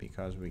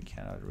because we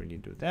cannot really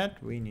do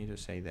that, we need to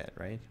say that,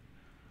 right?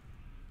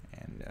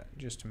 And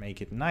just to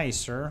make it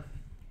nicer,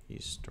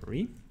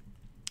 history.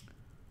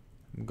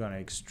 I'm gonna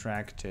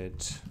extract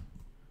it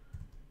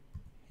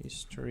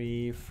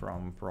history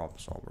from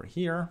props over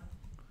here,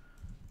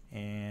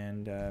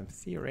 and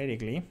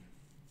theoretically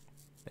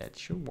that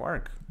should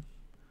work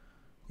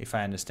if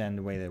I understand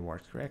the way that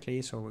works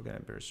correctly. So we're gonna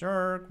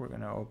berserk, we're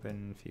gonna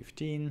open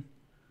 15.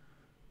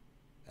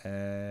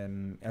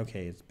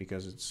 Okay, it's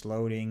because it's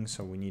loading,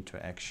 so we need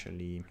to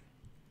actually,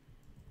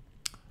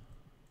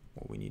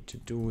 what we need to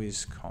do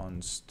is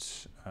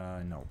const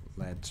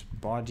let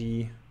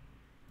body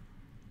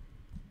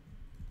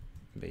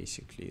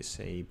basically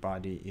say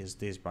body is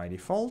this by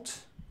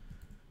default,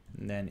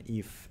 and then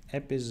if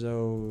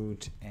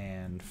episode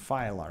and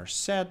file are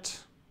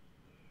set,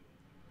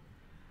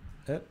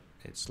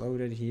 it's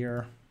loaded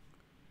here.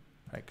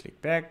 I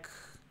click back,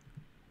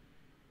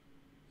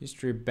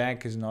 history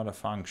back is not a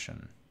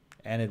function,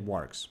 and it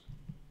works.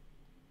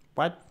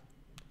 What?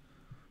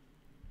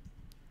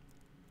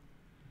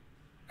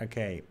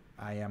 Okay,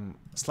 I am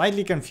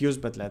slightly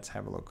confused, but let's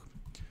have a look.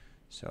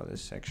 So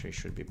this actually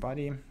should be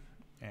body,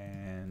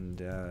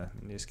 and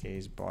in this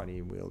case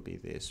body will be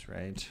this,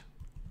 right?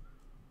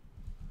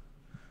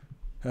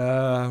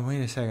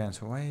 Wait a second,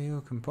 so why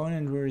you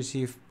component will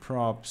receive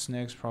props,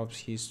 next props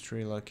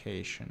history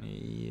location.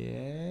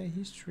 Yeah,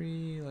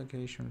 history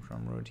location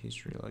from root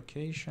history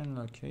location,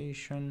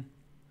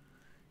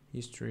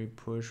 history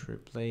push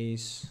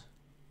replace.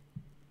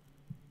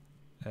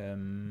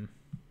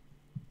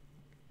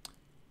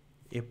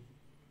 It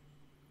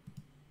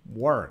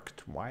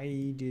worked.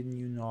 Why didn't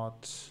you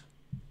not?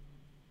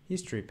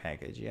 History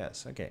package,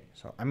 yes. Okay,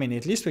 so I mean,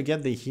 at least we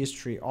get the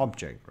history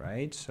object,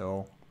 right?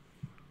 So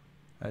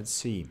let's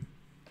see.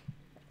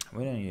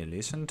 We don't need to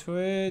listen to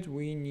it.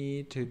 We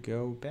need to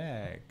go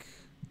back.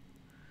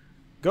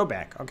 Go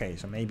back. Okay,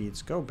 so maybe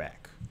it's go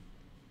back.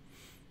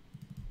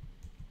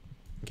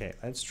 Okay,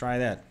 let's try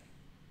that.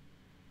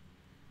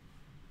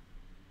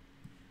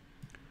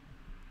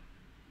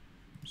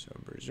 So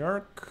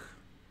berserk.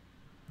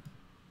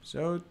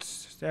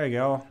 episodes. There you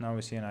go. Now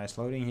we see a nice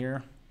loading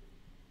here.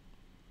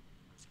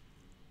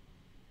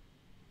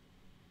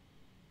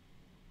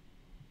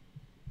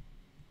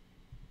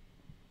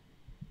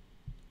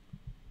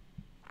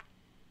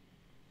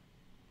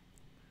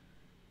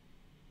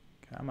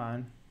 Come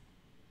on.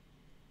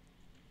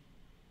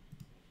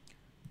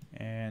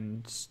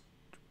 And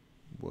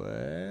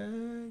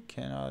what?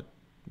 Cannot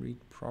read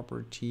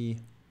property.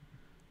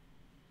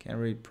 Can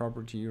read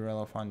property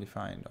URL of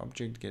undefined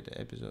object get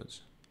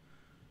episodes.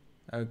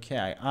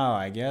 Okay. Oh,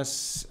 I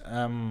guess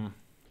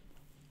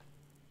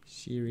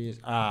series.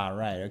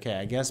 Right. Okay.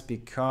 I guess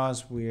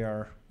because we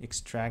are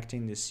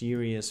extracting the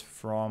series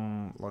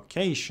from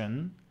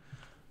location,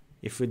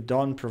 if we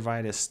don't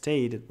provide a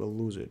state, it will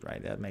lose it,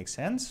 right? That makes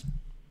sense.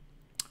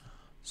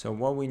 So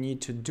what we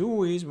need to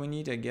do is we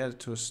need to get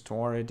to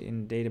store it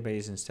in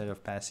database instead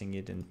of passing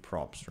it in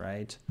props,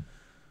 right?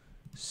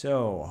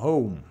 So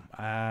home,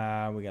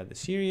 we got the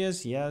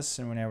series, yes,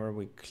 and whenever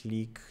we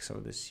click, so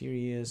the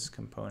series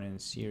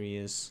component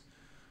series.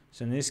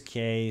 So in this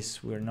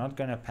case, we're not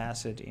gonna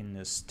pass it in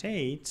the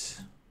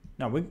state.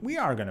 No, we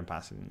are gonna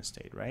pass it in the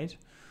state, right?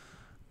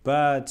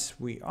 But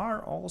we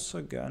are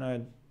also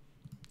gonna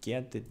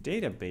get the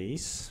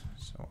database.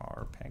 So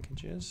our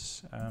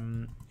packages,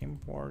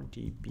 import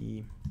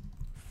db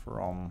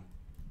from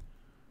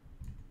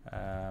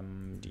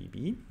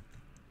db.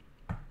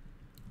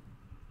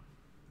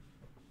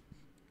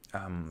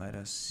 Let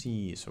us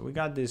see. So we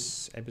got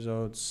this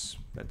episodes,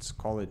 let's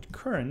call it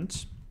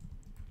current.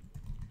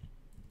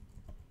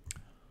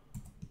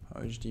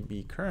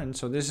 HDB current.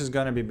 So this is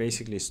going to be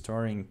basically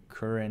storing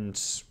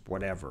current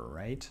whatever,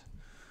 right?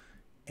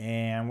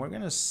 And we're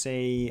going to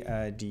say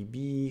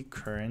db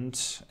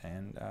current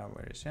and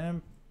where is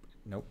him?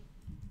 Nope.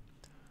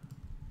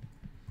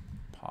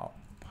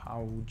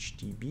 Pouch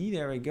db.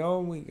 There we go.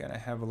 We're going to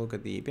have a look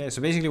at the API.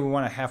 So basically we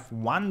want to have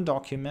one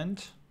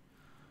document.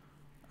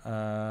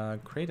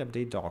 Create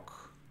update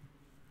doc.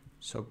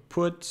 So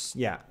put,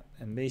 yeah,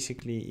 and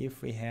basically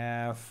if we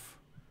have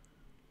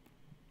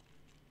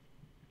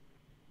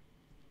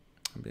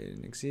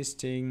updated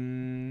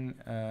existing,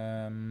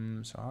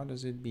 so how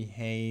does it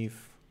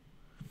behave?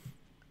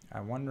 I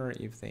wonder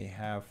if they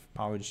have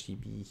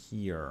PouchDB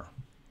here.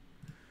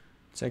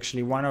 It's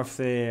actually one of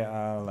the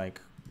like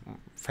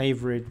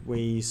favorite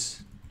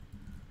ways.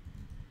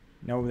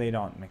 No, they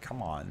don't. I mean,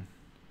 come on.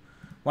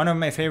 One of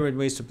my favorite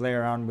ways to play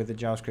around with the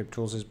JavaScript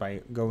tools is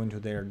by going to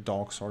their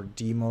docs or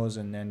demos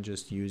and then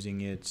just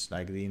using it,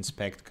 like the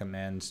inspect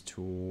command,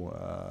 to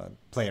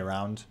play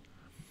around.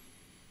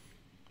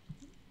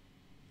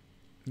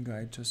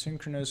 Guide to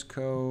synchronous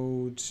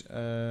code.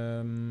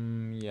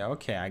 Yeah,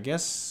 okay, I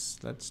guess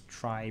let's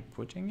try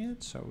putting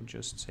it. So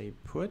just say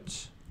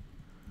put.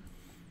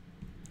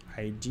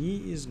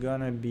 ID is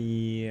gonna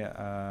be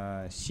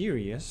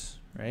serious,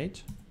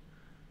 right?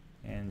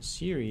 And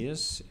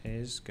series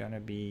is gonna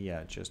be,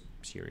 yeah, just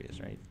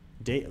series, right?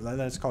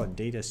 Let's call it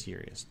data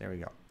series. There we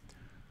go.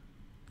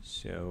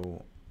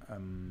 So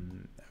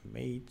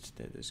wait,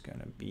 that is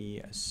gonna be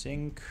a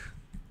sync.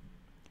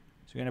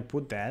 So we're gonna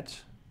put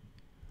that.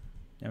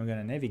 Then we're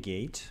gonna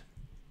navigate.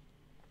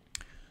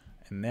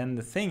 And then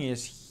the thing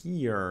is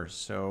here,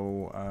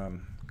 so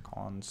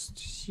const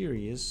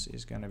series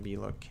is gonna be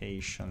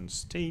location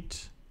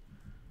state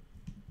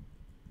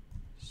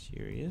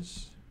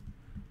series.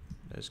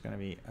 There's gonna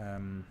be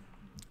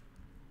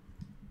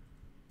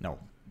no,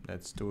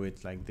 let's do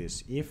it like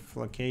this. If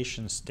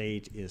location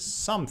state is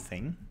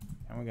something,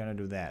 and we're gonna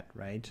do that,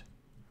 right?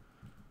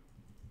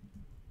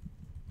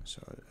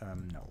 So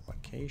no,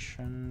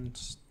 location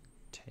state.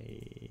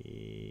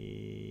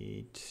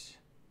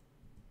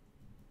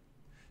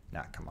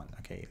 Nah, come on.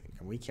 Okay,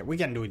 we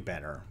can do it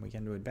better. We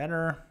can do it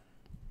better.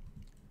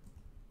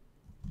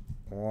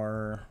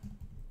 Or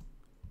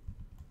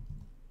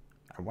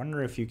I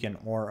wonder if you can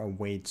or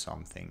await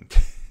something.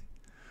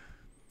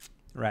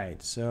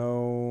 Right,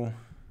 so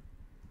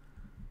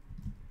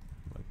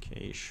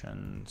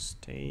location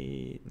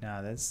state.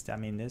 Now that's, I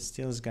mean, this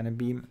still is gonna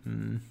be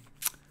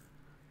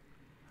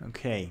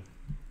okay.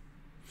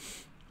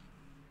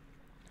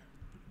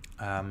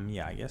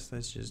 Yeah, I guess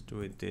let's just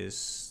do it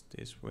this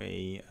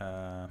way.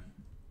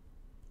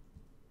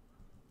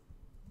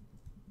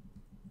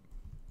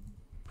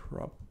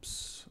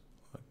 Props.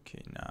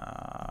 Okay,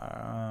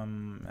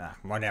 now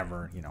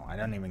whatever, you know, I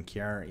don't even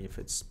care if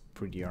it's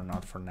pretty or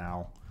not for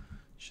now.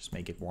 Just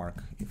make it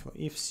work.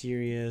 If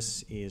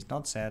series is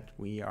not set,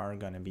 we are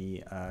gonna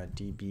be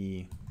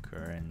db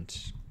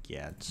current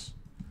get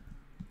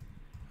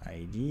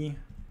ID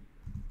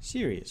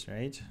series,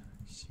 right?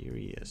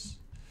 Series.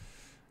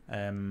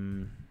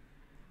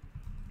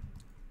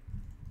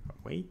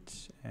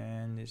 Wait,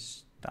 and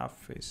this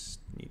stuff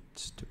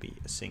needs to be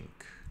async,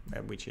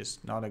 which is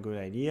not a good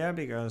idea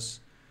because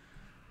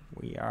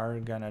we are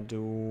gonna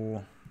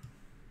do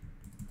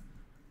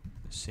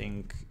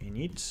sync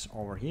init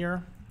over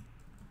here.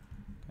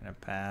 Gonna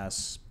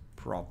pass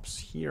props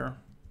here,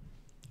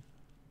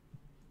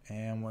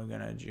 and we're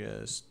gonna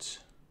just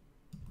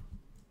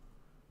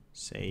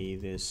say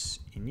this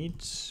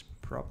init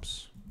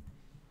props,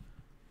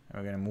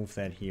 We're gonna move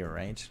that here,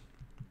 right?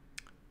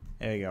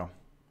 There we go.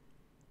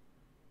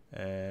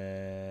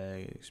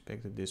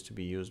 Expected this to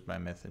be used by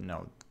method.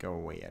 No, go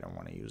away. I don't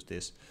want to use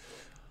this.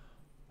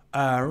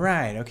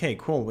 Right. Okay,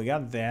 cool. We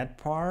got that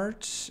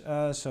part.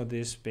 So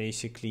this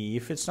basically,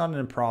 if it's not in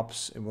the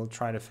props, it will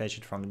try to fetch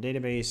it from the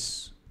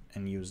database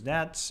and use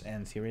that.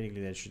 And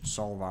theoretically, that should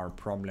solve our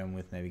problem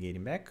with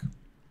navigating back.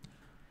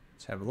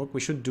 Let's have a look. We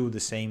should do the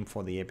same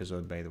for the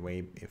episode, by the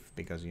way,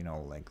 because you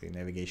know, like the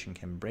navigation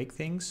can break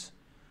things.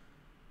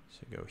 So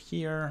go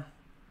here.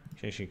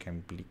 Actually,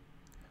 can click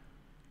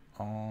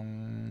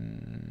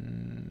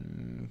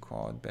on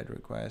quad bed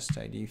request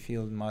ID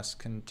field must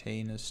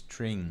contain a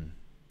string.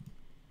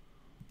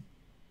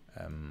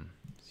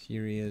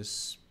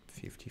 Serious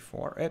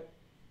 54.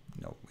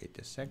 No, wait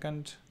a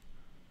second.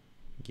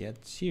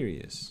 Get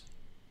serious.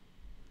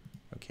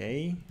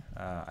 Okay,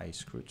 I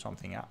screwed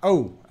something up.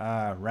 Oh,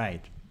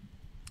 right.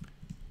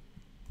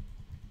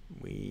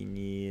 We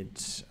need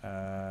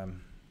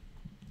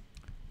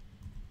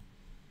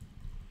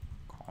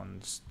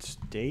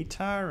const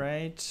data,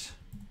 right?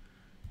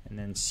 And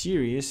then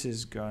serious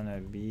is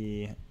gonna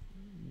be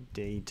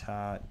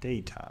data,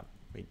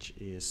 which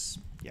is,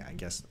 yeah, I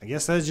guess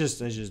let's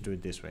just do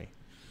it this way.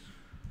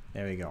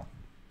 There we go.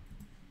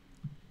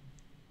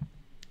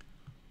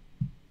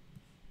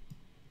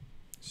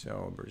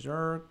 So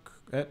berserk,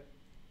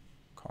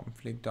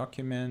 conflict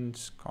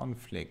documents,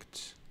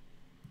 conflict.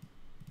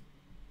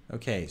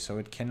 Okay, so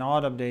it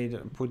cannot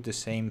update, put the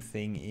same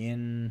thing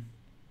in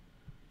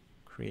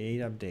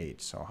create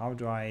update. So how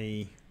do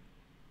I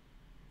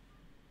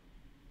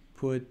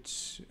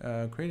put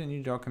create a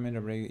new document?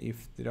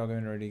 If the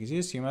document already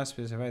exists, you must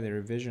specify the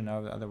revision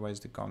of, otherwise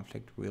the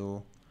conflict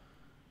will.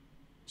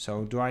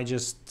 So do I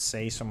just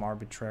say some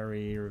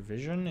arbitrary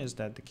revision? Is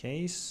that the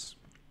case?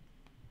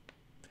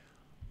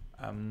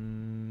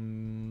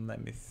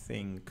 Let me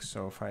think.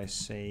 So if I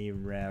say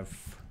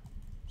rev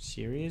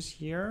series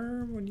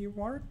here, would you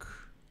work?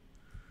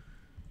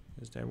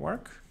 Does that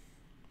work?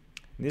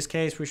 In this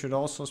case, we should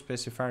also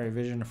specify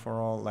revision for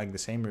all, like the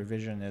same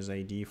revision as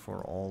ID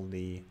for all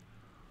the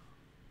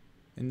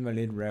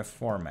invalid ref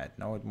format.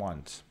 No, it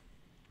won't.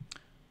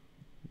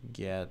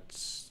 Get,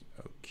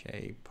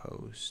 okay,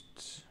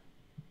 post.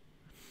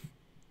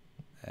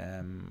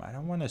 I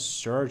don't want to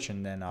search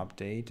and then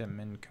update. I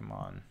mean, come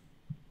on.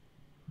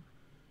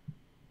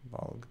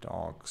 Bulk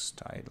docs,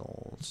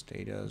 title,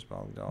 status,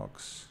 bulk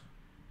docs.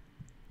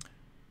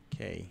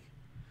 Okay.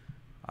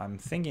 I'm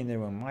thinking that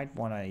we might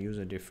want to use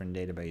a different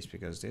database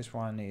because this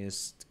one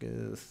is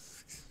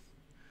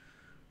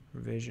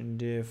revision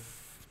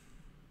diff,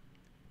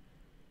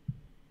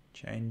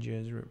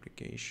 changes,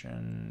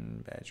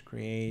 replication, batch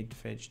create,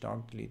 fetch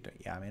doc, delete.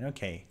 Yeah, I mean,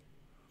 okay.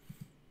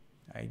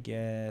 I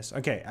guess,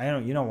 okay, I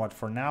don't, you know what,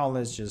 for now,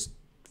 let's just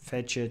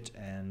fetch it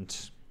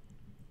and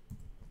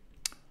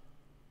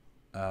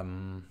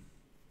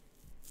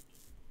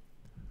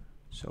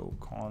so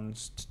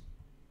const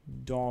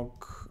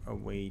doc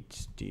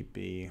await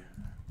db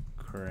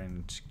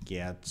current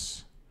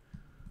get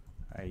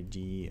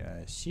ID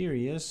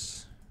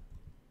serious.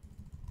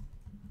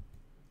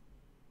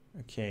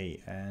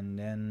 Okay, and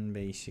then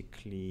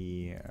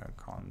basically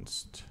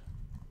const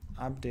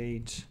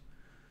update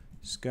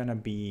is gonna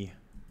be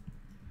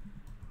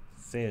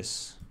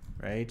this,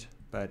 right?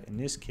 But in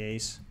this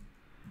case,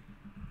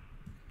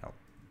 no.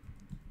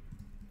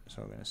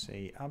 So I'm gonna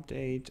say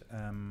update,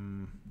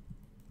 and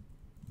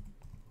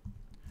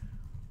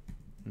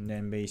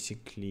then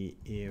basically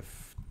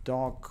if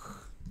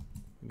doc,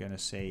 I'm gonna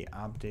say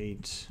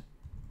update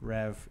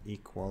rev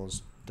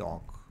equals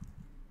doc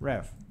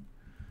rev.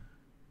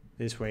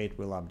 This way it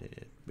will update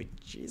it,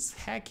 which is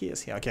hacky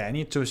as hell. Okay, I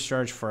need to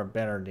search for a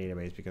better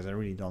database because I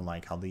really don't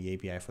like how the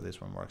API for this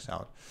one works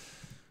out.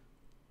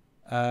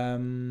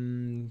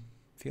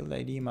 Field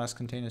ID must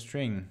contain a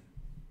string.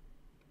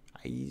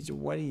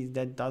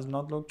 That does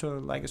not look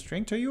like a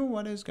string to you?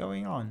 What is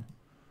going on?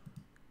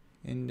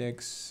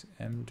 Index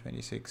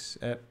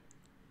M26.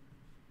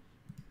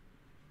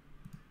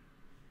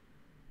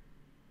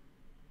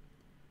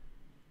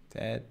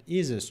 That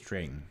is a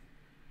string.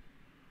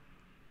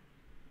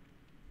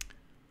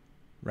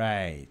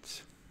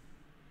 Right.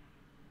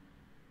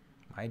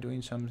 Am I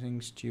doing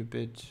something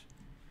stupid?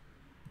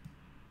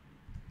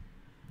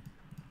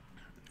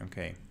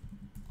 Okay.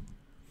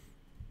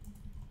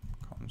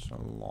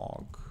 Console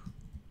log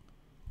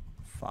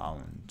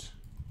found.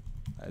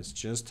 Let's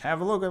just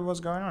have a look at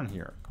what's going on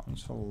here.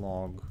 Console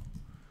log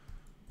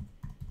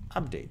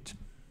update.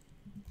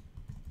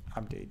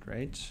 Update,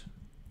 right?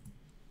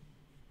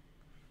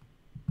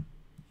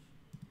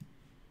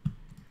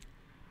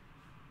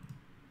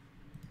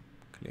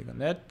 Click on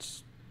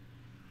that.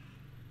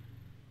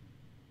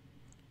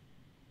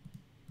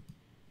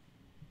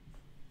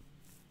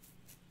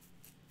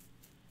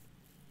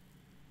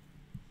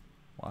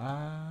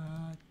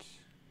 What?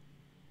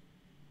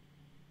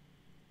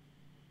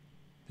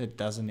 That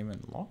doesn't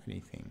even log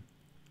anything.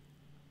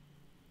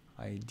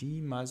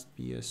 ID must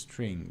be a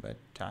string, but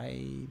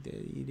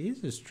it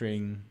is a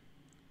string.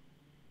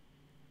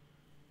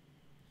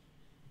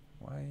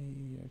 What Why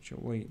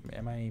actually,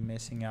 am I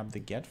messing up the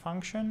get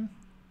function?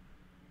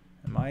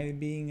 Am I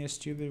being a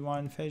stupid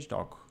one? Fetch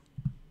doc.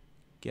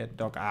 Get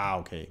doc. Ah,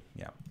 okay.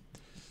 Yeah.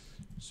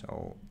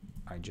 So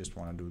I just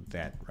want to do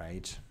that,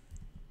 right?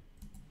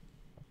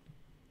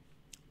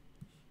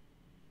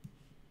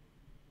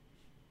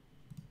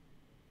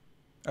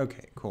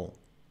 Okay, cool.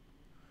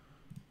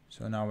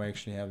 So now we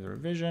actually have the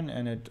revision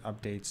and it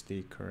updates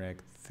the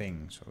correct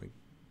thing. So we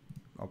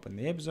open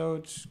the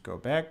episode, go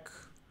back,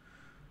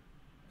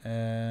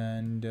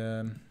 and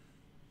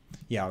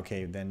yeah,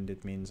 okay, then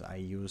that means I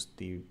used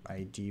the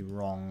ID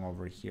wrong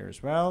over here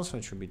as well. So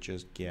it should be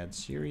just get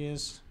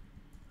series.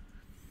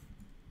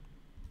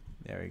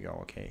 There we go,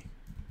 okay.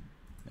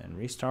 And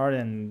restart,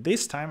 and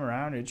this time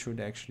around it should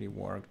actually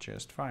work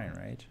just fine,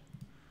 right?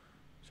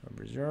 So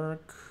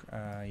berserk,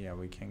 yeah,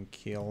 we can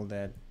kill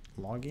that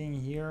logging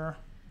here.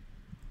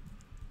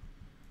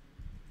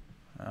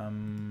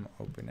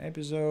 Open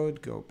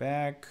episode, go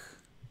back.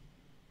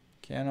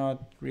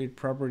 Cannot read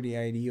property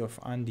ID of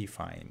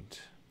undefined.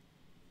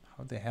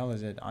 How the hell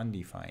is it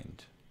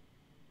undefined?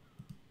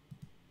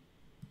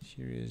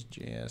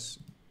 Series.js.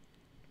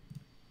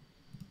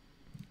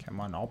 Come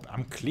on up.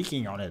 I'm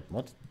clicking on it.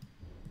 What?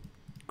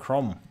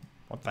 Chrome.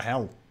 What the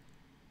hell?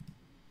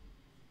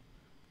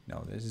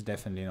 No, this is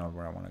definitely not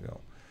where I want to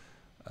go.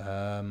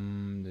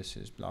 This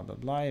is blah blah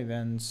blah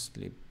events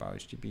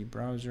libhttp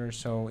browser.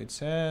 So it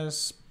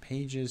says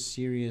pages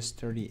series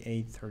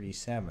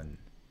 3837.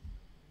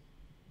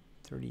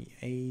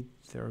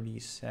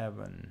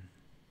 3837.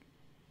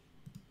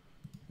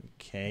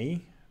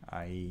 Okay,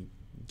 I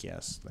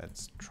guess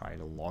let's try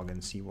to log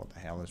and see what the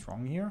hell is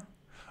wrong here.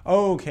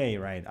 Okay,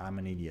 right, I'm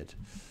an idiot.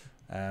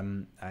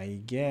 I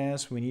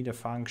guess we need a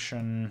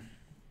function.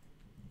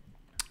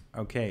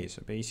 Okay,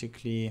 so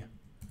basically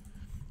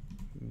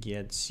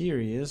get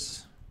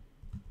series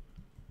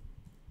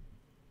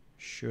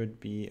should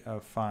be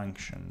a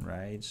function,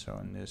 right? So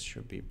and this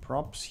should be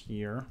props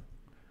here,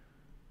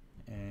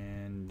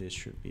 and this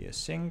should be a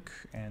sync,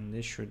 and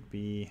this should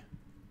be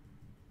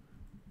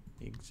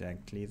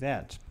exactly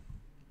that.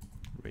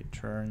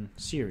 Return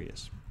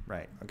series,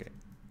 right? Okay.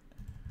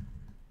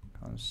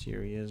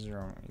 Series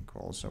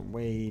equals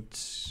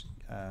await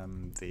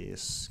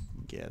this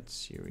get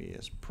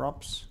series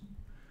props.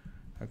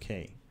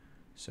 Okay,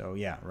 so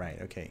yeah, right,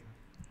 okay.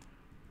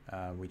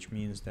 Which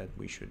means that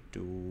we should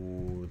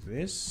do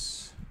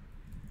this.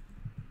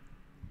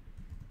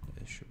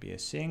 This should be a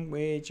sync,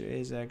 which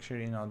is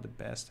actually not the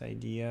best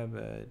idea,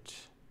 but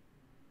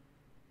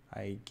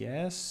I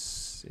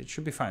guess it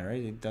should be fine,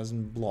 right? It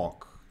doesn't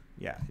block.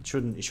 Yeah, it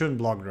shouldn't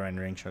block the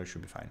rendering, so it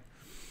should be fine.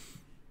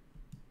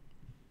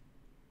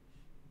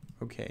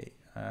 Okay,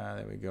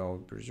 there we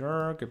go.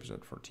 Berserk,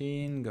 episode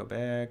 14, go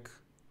back.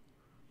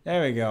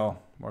 There we go,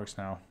 works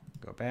now.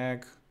 Go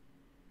back.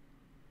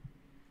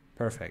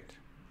 Perfect.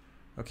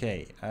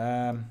 Okay,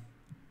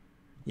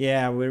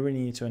 yeah, we really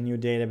need to a new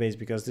database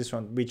because this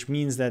one, which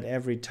means that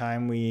every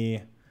time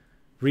we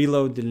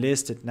reload the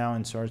list, it now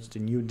inserts the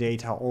new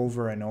data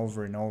over and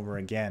over and over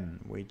again,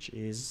 which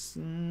is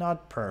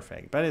not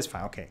perfect, but it's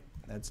fine. Okay,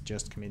 let's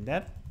just commit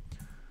that.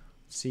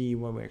 See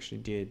what we actually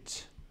did.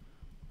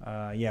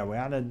 Yeah, we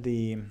added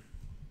the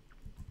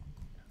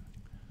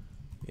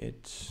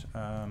git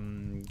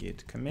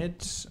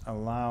commit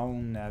allow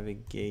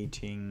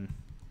navigating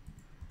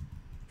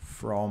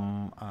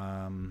from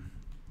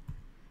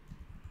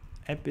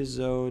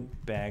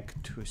episode back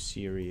to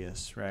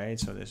series, right?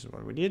 So this is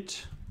what we did,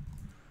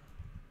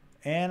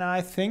 and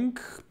I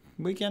think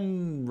we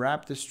can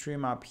wrap the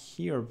stream up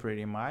here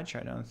pretty much.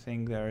 I don't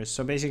think there is,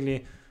 so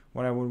basically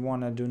what I would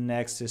want to do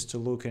next is to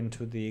look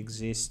into the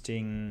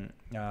existing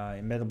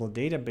embeddable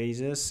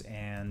databases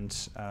and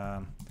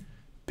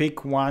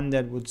pick one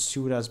that would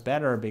suit us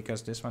better,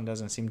 because this one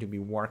doesn't seem to be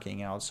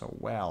working out so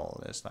well.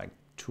 There's like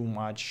too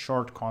much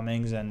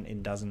shortcomings and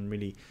it doesn't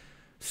really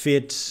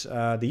fit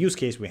the use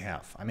case we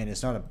have. I mean,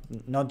 it's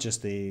not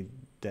just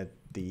that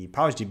the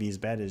PouchDB is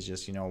bad, it's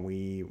just, you know,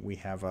 we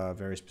have a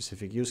very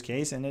specific use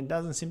case and it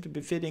doesn't seem to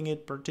be fitting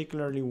it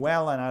particularly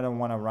well, and I don't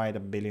want to write a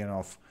billion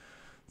of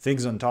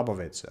things on top of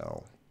it.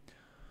 So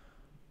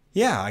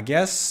yeah, I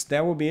guess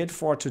that will be it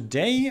for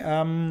today.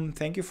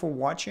 Thank you for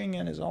watching,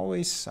 and as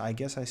always, I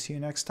guess I see you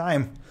next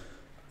time.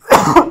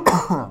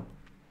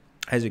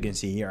 As you can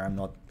see here, I'm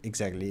not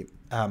exactly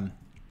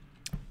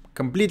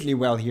completely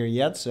well here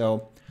yet,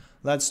 so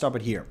let's stop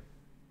it here.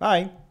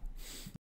 Bye.